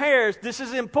splitting hairs. This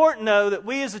is important, though, that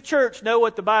we as a church know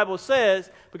what the Bible says,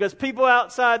 because people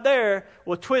outside there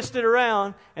will twist it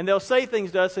around and they'll say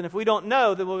things to us, and if we don't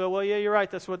know, then we'll go, well, yeah, you're right,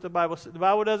 that's what the Bible says. The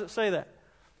Bible doesn't say that.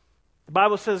 The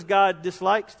Bible says God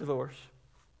dislikes divorce.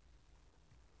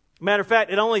 Matter of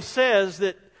fact, it only says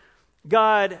that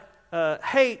God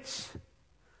hates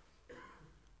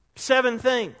 7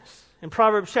 things in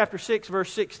Proverbs chapter 6,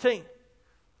 verse 16.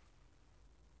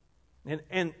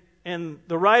 And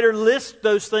the writer lists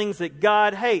those things that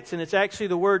God hates. And it's actually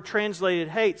the word translated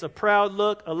hates. A proud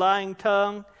look, a lying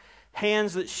tongue,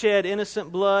 hands that shed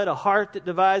innocent blood, a heart that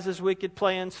devises wicked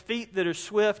plans, feet that are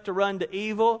swift to run to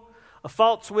evil, a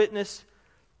false witness,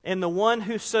 and the one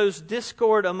who sows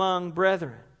discord among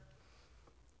brethren.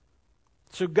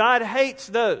 So God hates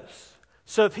those.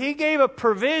 So if He gave a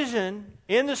provision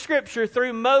in the Scripture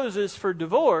through Moses for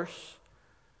divorce,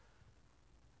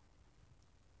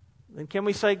 then can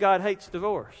we say God hates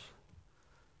divorce?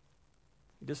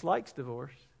 He dislikes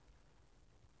divorce.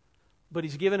 But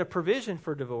He's given a provision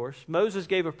for divorce. Moses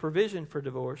gave a provision for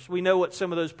divorce. We know what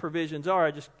some of those provisions are.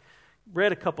 I just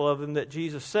read a couple of them that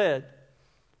Jesus said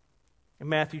in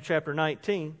Matthew chapter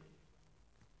 19.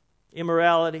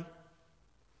 Immorality.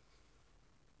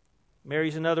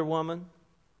 Marries another woman.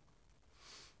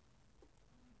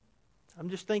 I'm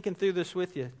just thinking through this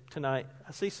with you tonight.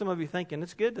 I see some of you thinking,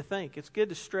 it's good to think. It's good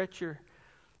to stretch your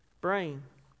brain.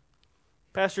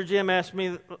 Pastor Jim asked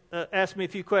me a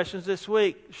few questions this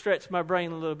week, stretched my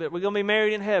brain a little bit. We're going to be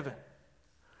married in heaven.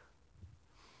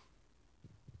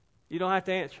 You don't have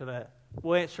to answer that.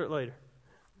 We'll answer it later.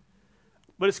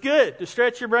 But it's good to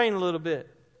stretch your brain a little bit.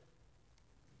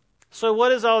 So what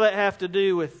does all that have to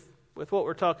do with what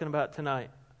we're talking about tonight?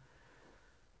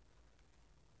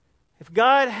 If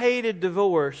God hated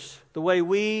divorce the way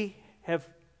we have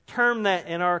termed that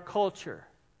in our culture,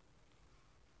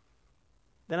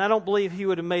 then I don't believe He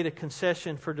would have made a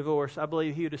concession for divorce. I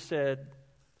believe He would have said,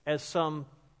 as some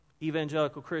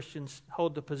evangelical Christians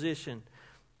hold the position,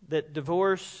 that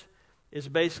divorce is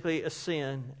basically a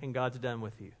sin and God's done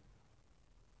with you.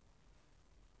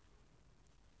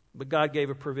 But God gave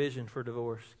a provision for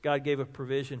divorce. God gave a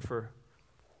provision for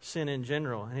sin in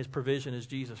general, and His provision is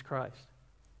Jesus Christ.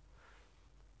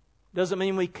 Doesn't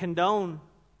mean we condone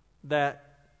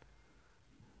that.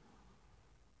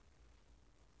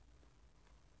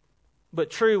 But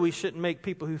true, we shouldn't make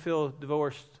people who feel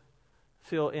divorced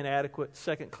feel inadequate,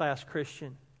 second-class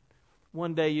Christian.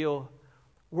 One day you'll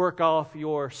work off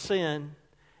your sin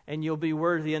and you'll be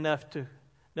worthy enough to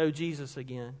know Jesus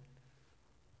again.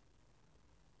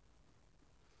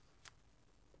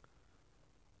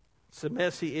 It's a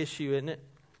messy issue, isn't it?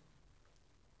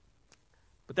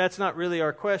 But that's not really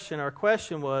our question. Our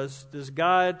question was,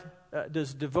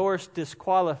 does divorce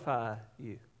disqualify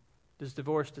you? Does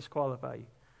divorce disqualify you?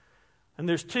 And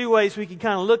there's 2 ways we can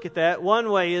kind of look at that. One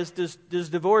way is, does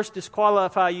divorce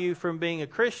disqualify you from being a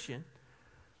Christian?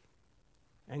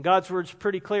 And God's Word's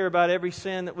pretty clear about every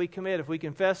sin that we commit. If we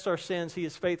confess our sins, He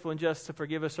is faithful and just to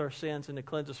forgive us our sins and to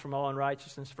cleanse us from all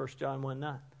unrighteousness, 1 John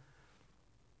 1:9.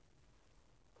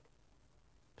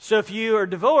 So if you are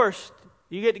divorced,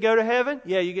 you get to go to heaven?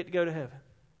 Yeah, you get to go to heaven.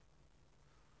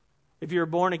 If you're a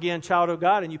born-again child of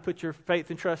God and you put your faith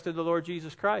and trust in the Lord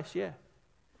Jesus Christ, yeah.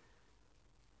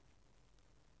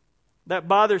 That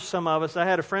bothers some of us. I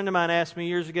had a friend of mine ask me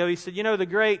years ago, he said, the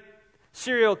great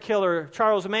serial killer,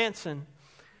 Charles Manson,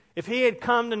 if he had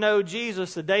come to know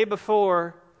Jesus the day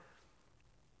before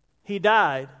he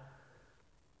died,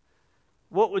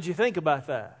 what would you think about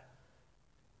that?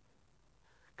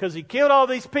 because he killed all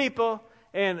these people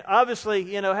and obviously,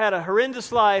 had a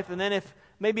horrendous life. And then if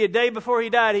maybe a day before he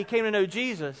died, he came to know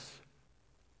Jesus.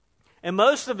 And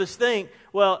most of us think,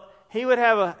 well, he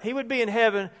would be in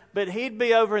heaven, but he'd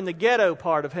be over in the ghetto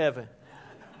part of heaven.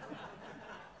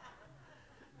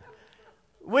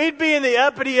 We'd be in the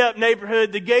uppity-up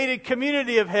neighborhood, the gated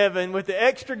community of heaven with the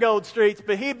extra gold streets,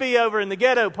 but he'd be over in the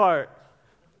ghetto part.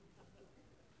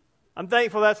 I'm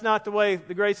thankful that's not the way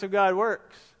the grace of God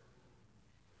works.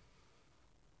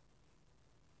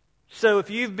 So if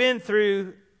you've been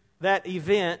through that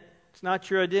event, it's not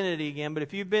your identity again, but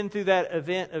if you've been through that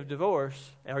event of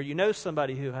divorce, or you know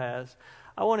somebody who has,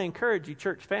 I want to encourage you,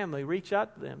 church family, reach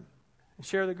out to them and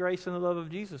share the grace and the love of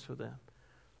Jesus with them.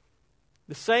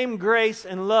 The same grace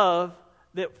and love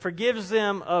that forgives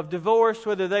them of divorce,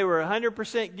 whether they were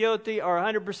 100% guilty or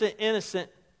 100% innocent,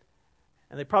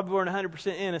 and they probably weren't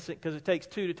 100% innocent because it takes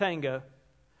two to tango.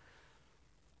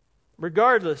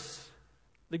 Regardless,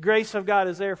 the grace of God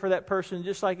is there for that person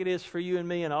just like it is for you and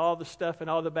me and all the stuff and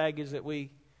all the baggage that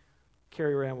we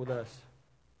carry around with us.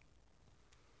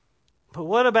 But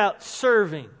what about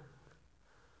serving?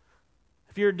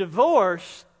 If you're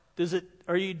divorced,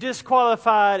 are you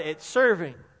disqualified at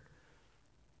serving?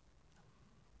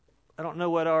 I don't know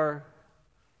what our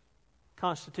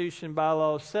Constitution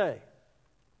bylaws say.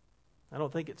 I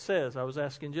don't think it says. I was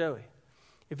asking Joey.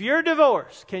 If you're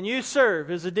divorced, can you serve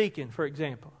as a deacon, for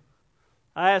example?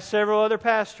 I asked several other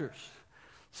pastors,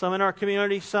 some in our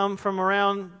community, some from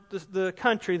around the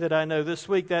country that I know this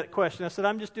week, that question. I said,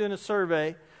 I'm just doing a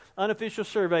survey, unofficial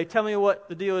survey. Tell me what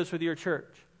the deal is with your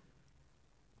church.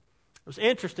 It was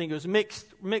interesting. It was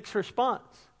mixed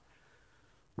response.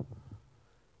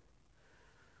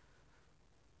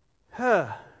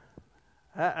 I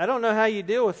don't know how you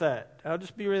deal with that. I'll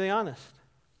just be really honest.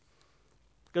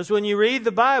 Because when you read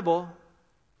the Bible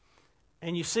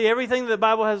and you see everything that the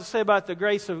Bible has to say about the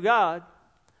grace of God,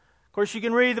 of course you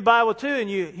can read the Bible too, and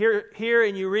you hear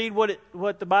and you read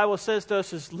what the Bible says to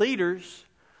us as leaders,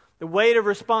 the weight of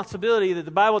responsibility that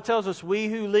the Bible tells us we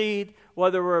who lead,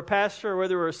 whether we're a pastor or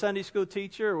whether we're a Sunday school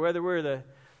teacher or whether we're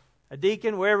a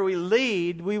deacon, wherever we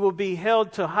lead, we will be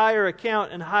held to higher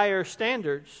account and higher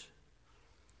standards.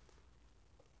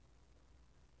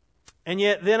 And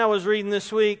yet then I was reading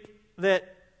this week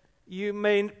that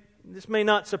this may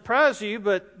not surprise you,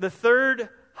 but the third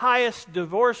highest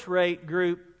divorce rate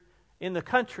group in the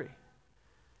country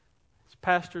is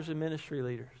pastors and ministry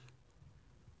leaders.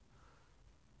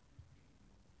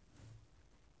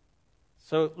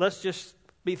 So let's just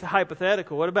be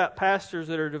hypothetical. What about pastors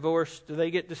that are divorced? Do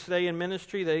they get to stay in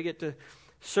ministry? Do they get to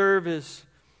serve as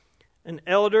an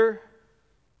elder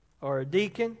or a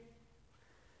deacon?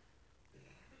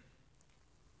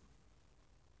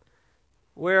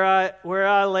 Where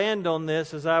I land on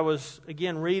this, as I was,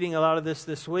 again, reading a lot of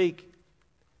this week,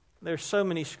 there's so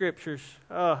many scriptures.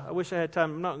 I wish I had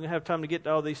time. I'm not going to have time to get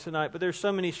to all these tonight, but there's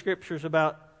so many scriptures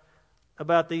about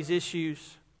these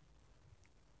issues.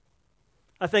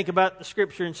 I think about the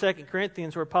scripture in 2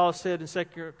 Corinthians where Paul said in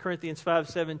 2 Corinthians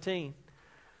 5:17,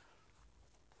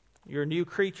 you're a new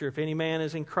creature. If any man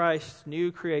is in Christ,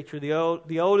 new creature. The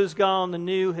old is gone, the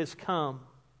new has come.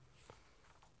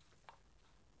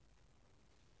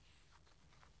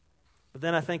 But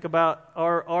then I think about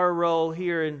our role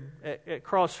here at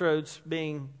Crossroads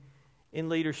being in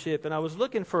leadership. And I was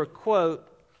looking for a quote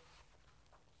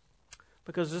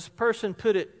because this person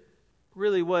put it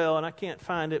really well, and I can't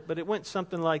find it, but it went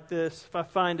something like this. If I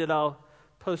find it, I'll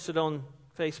post it on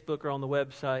Facebook or on the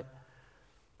website.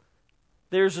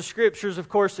 There's the scriptures, of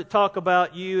course, that talk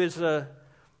about you as a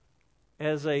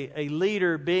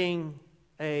leader being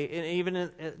even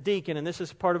a deacon, and this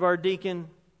is part of our deacon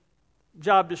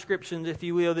job descriptions, if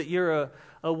you will, that you're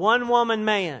a one-woman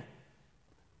man.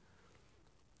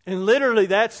 And literally,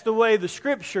 that's the way the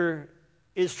scripture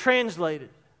is translated.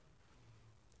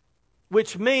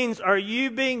 Which means, are you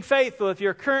being faithful? If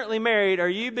you're currently married, are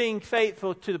you being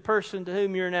faithful to the person to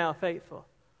whom you're now faithful?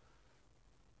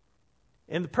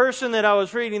 And the person that I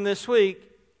was reading this week,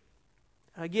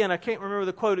 again, I can't remember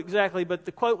the quote exactly, but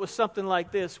the quote was something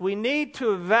like this. We need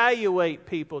to evaluate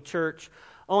people, church,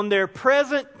 on their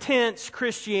present tense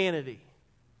Christianity.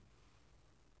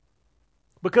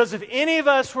 Because if any of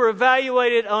us were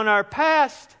evaluated on our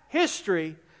past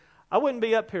history, I wouldn't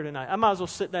be up here tonight. I might as well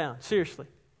sit down, seriously.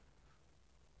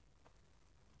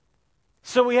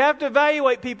 So we have to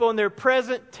evaluate people in their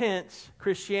present tense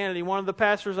Christianity. One of the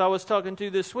pastors I was talking to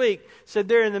this week said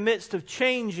they're in the midst of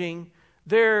changing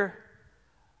their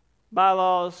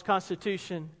bylaws,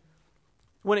 constitution,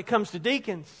 when it comes to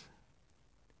deacons.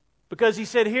 Because he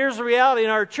said, here's the reality in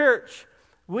our church.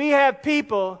 We have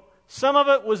people Some of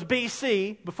it was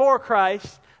BC, before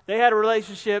Christ. They had a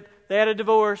relationship. They had a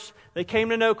divorce. They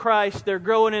came to know Christ. They're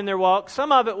growing in their walk.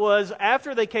 Some of it was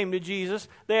after they came to Jesus.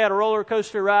 They had a roller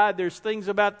coaster ride. There's things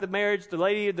about the marriage,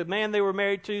 the man they were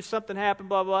married to, something happened,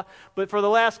 blah, blah. But for the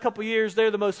last couple years,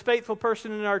 they're the most faithful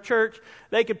person in our church.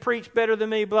 They could preach better than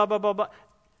me, blah, blah, blah, blah.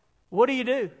 What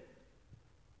do?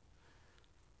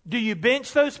 Do you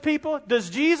bench those people? Does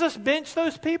Jesus bench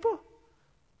those people?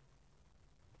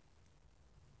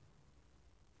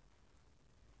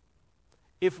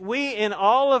 If we, in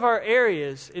all of our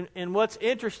areas, and what's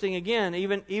interesting, again,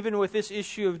 even with this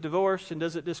issue of divorce and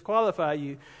does it disqualify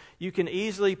you, you can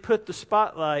easily put the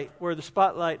spotlight where the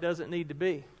spotlight doesn't need to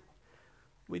be.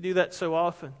 We do that so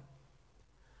often.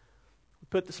 We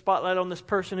put the spotlight on this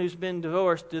person who's been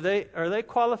divorced. Are they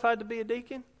qualified to be a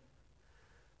deacon?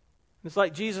 It's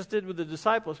like Jesus did with the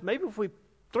disciples. Maybe if we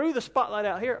threw the spotlight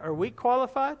out here, are we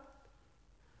qualified?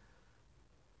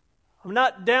 I'm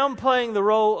not downplaying the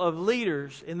role of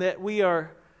leaders in that we have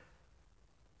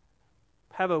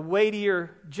a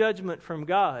weightier judgment from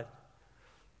God.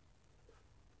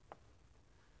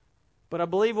 But I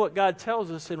believe what God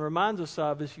tells us and reminds us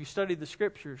of is if you study the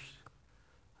Scriptures,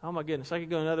 oh my goodness, I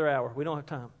could go another hour. We don't have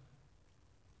time.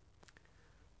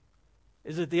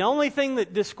 Is that the only thing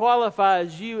that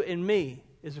disqualifies you and me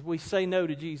is if we say no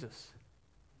to Jesus.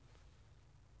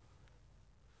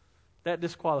 That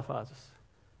disqualifies us.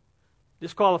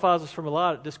 Disqualifies us from a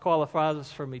lot. It disqualifies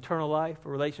us from eternal life, a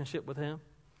relationship with Him.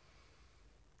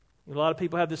 A lot of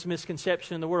people have this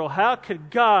misconception in the world. How could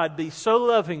God be so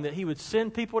loving that He would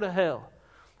send people to hell?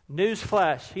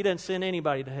 Newsflash, He doesn't send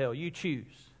anybody to hell. You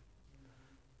choose.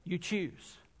 You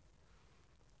choose.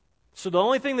 So the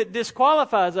only thing that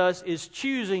disqualifies us is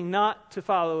choosing not to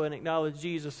follow and acknowledge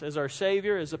Jesus as our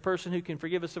Savior, as the person who can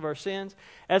forgive us of our sins,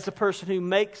 as the person who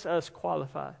makes us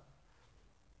qualified.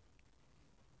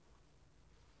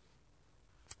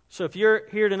 So if you're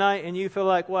here tonight and you feel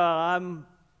like, well, I'm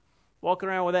walking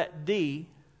around with that D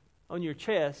on your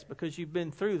chest because you've been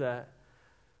through that,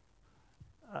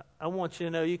 I want you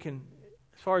to know you can,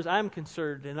 as far as I'm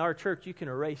concerned, in our church, you can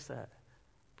erase that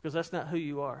because that's not who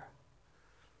you are.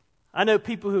 I know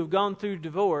people who have gone through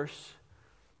divorce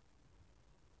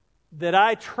that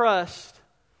I trust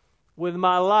with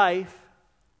my life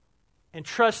and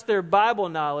trust their Bible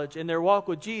knowledge and their walk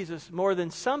with Jesus more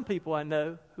than some people I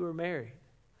know who are married.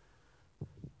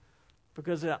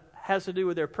 Because it has to do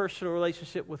with their personal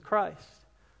relationship with Christ,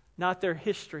 not their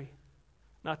history,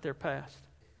 not their past.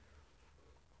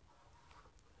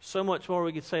 So much more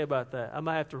we could say about that. I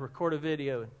might have to record a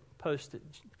video and post it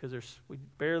because we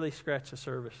barely scratched the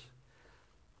surface.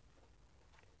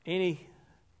 Any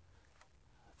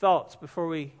thoughts before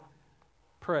we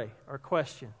pray or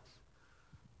questions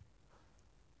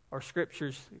or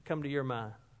scriptures that come to your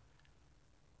mind?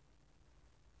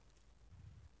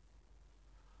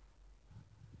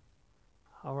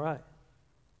 All right.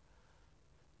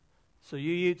 So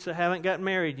you youths that haven't gotten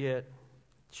married yet,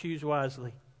 choose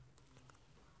wisely.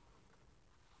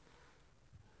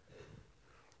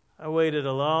 I waited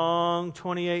a long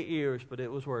 28 years, but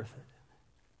it was worth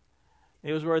it.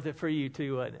 It was worth it for you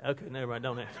too, wasn't it? Okay, never mind.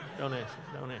 Don't answer. Don't answer.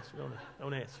 Don't answer.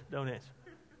 Don't answer. Don't answer.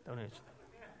 Don't answer.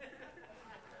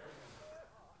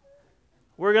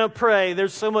 We're going to pray.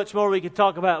 There's so much more we could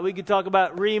talk about. We could talk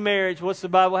about remarriage. What's the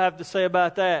Bible have to say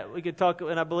about that? We could talk,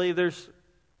 and I believe the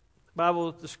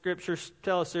Scriptures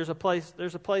tell us there's a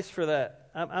place for that.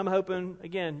 I'm hoping,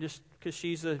 again, just because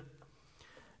she's a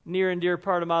near and dear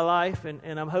part of my life,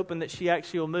 and I'm hoping that she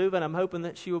actually will move, and I'm hoping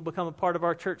that she will become a part of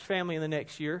our church family in the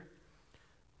next year.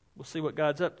 We'll see what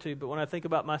God's up to. But when I think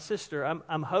about my sister,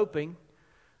 I'm hoping,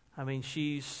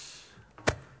 she's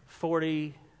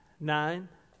 49.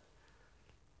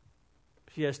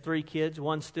 She has 3 kids.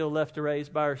 One's still left to raise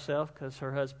by herself because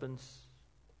her husband's...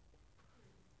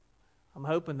 I'm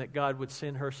hoping that God would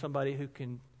send her somebody who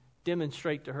can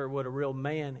demonstrate to her what a real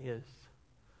man is,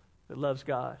 that loves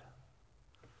God.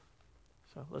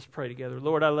 So let's pray together.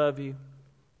 Lord, I love you.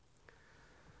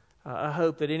 I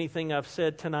hope that anything I've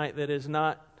said tonight that is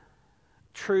not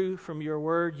true from your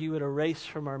word, you would erase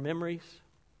from our memories.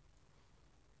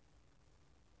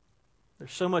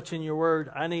 There's so much in your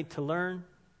word I need to learn.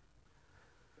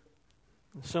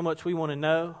 And so much we want to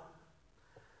know.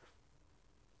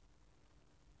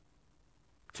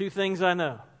 2 things I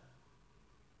know.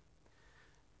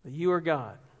 That you are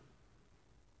God.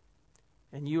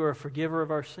 And you are a forgiver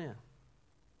of our sin.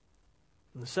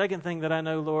 And the second thing that I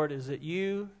know, Lord, is that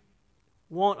you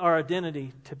want our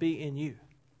identity to be in you.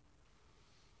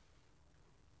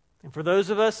 And for those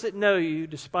of us that know you,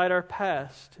 despite our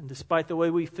past and despite the way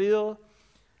we feel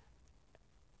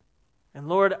And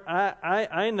Lord,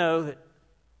 I know that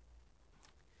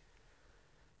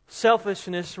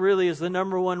selfishness really is the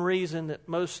number one reason that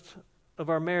most of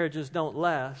our marriages don't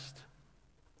last.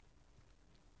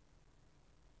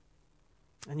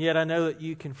 And yet I know that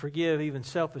you can forgive even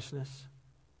selfishness.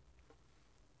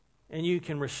 And you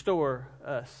can restore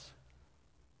us.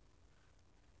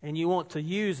 And you want to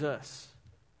use us.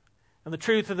 And the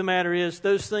truth of the matter is,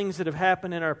 those things that have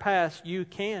happened in our past, you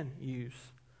can use.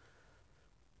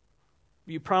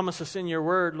 You promise us in your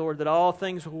word, Lord, that all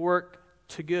things will work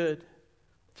to good,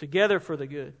 together for the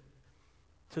good,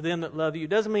 to them that love you.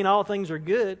 Doesn't mean all things are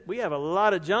good. We have a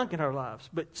lot of junk in our lives.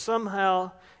 But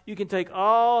somehow you can take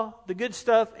all the good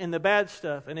stuff and the bad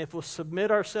stuff, and if we'll submit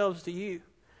ourselves to you,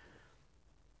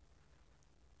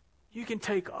 you can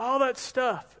take all that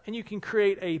stuff and you can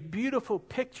create a beautiful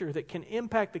picture that can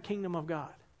impact the kingdom of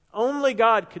God. Only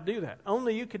God could do that.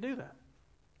 Only you could do that.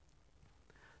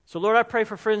 So Lord, I pray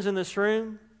for friends in this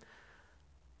room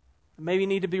that maybe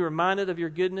need to be reminded of your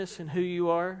goodness and who you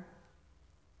are.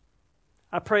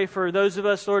 I pray for those of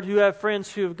us, Lord, who have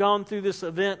friends who have gone through this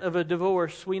event of a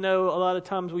divorce. We know a lot of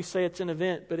times we say it's an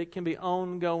event, but it can be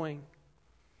ongoing.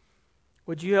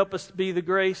 Would you help us to be the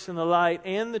grace and the light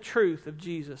and the truth of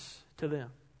Jesus to them?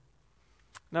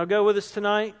 Now go with us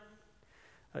tonight.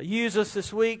 Use us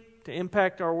this week to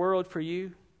impact our world for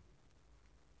you.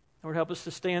 Lord, help us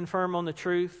to stand firm on the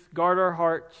truth. Guard our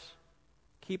hearts.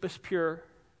 Keep us pure.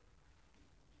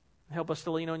 Help us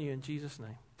to lean on you in Jesus'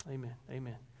 name. Amen.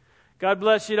 Amen. God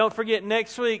bless you. Don't forget,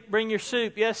 next week, bring your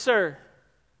soup. Yes, sir.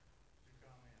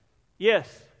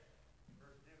 Yes.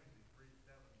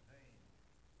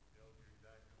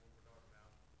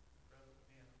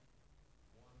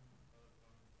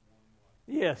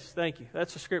 Yes, thank you.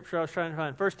 That's the scripture I was trying to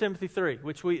find. 1 Timothy 3,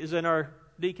 which is in our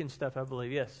deacon stuff, I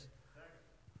believe. Yes.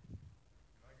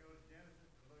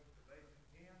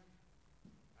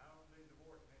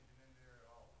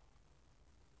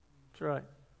 That's right.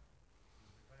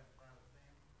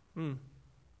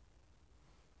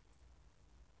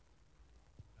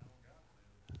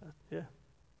 Yeah.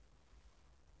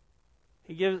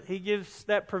 He gives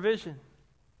that provision.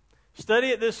 Study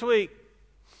it this week.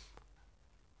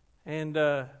 And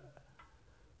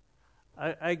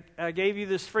I gave you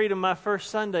this freedom my first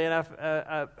Sunday, and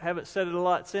I haven't said it a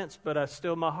lot since, but I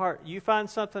still my heart. You find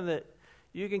something that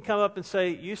you can come up and say,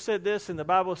 you said this and the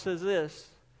Bible says this.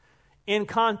 In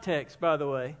context, by the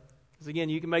way. Because again,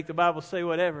 you can make the Bible say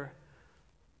whatever.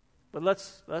 But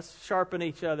let's sharpen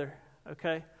each other,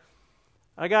 okay?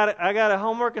 I got a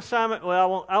homework assignment.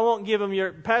 Well, I won't give them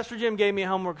your... Pastor Jim gave me a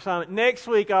homework assignment. Next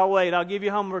week, I'll wait. I'll give you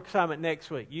a homework assignment next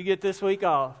week. You get this week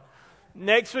off.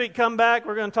 Next week, come back.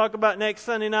 We're going to talk about next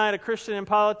Sunday night, a Christian in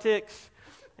politics.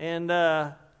 And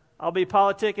I'll be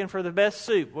politicking for the best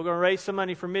soup. We're going to raise some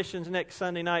money for missions next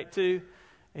Sunday night, too.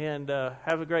 And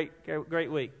have a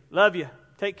great week. Love you.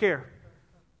 Take care.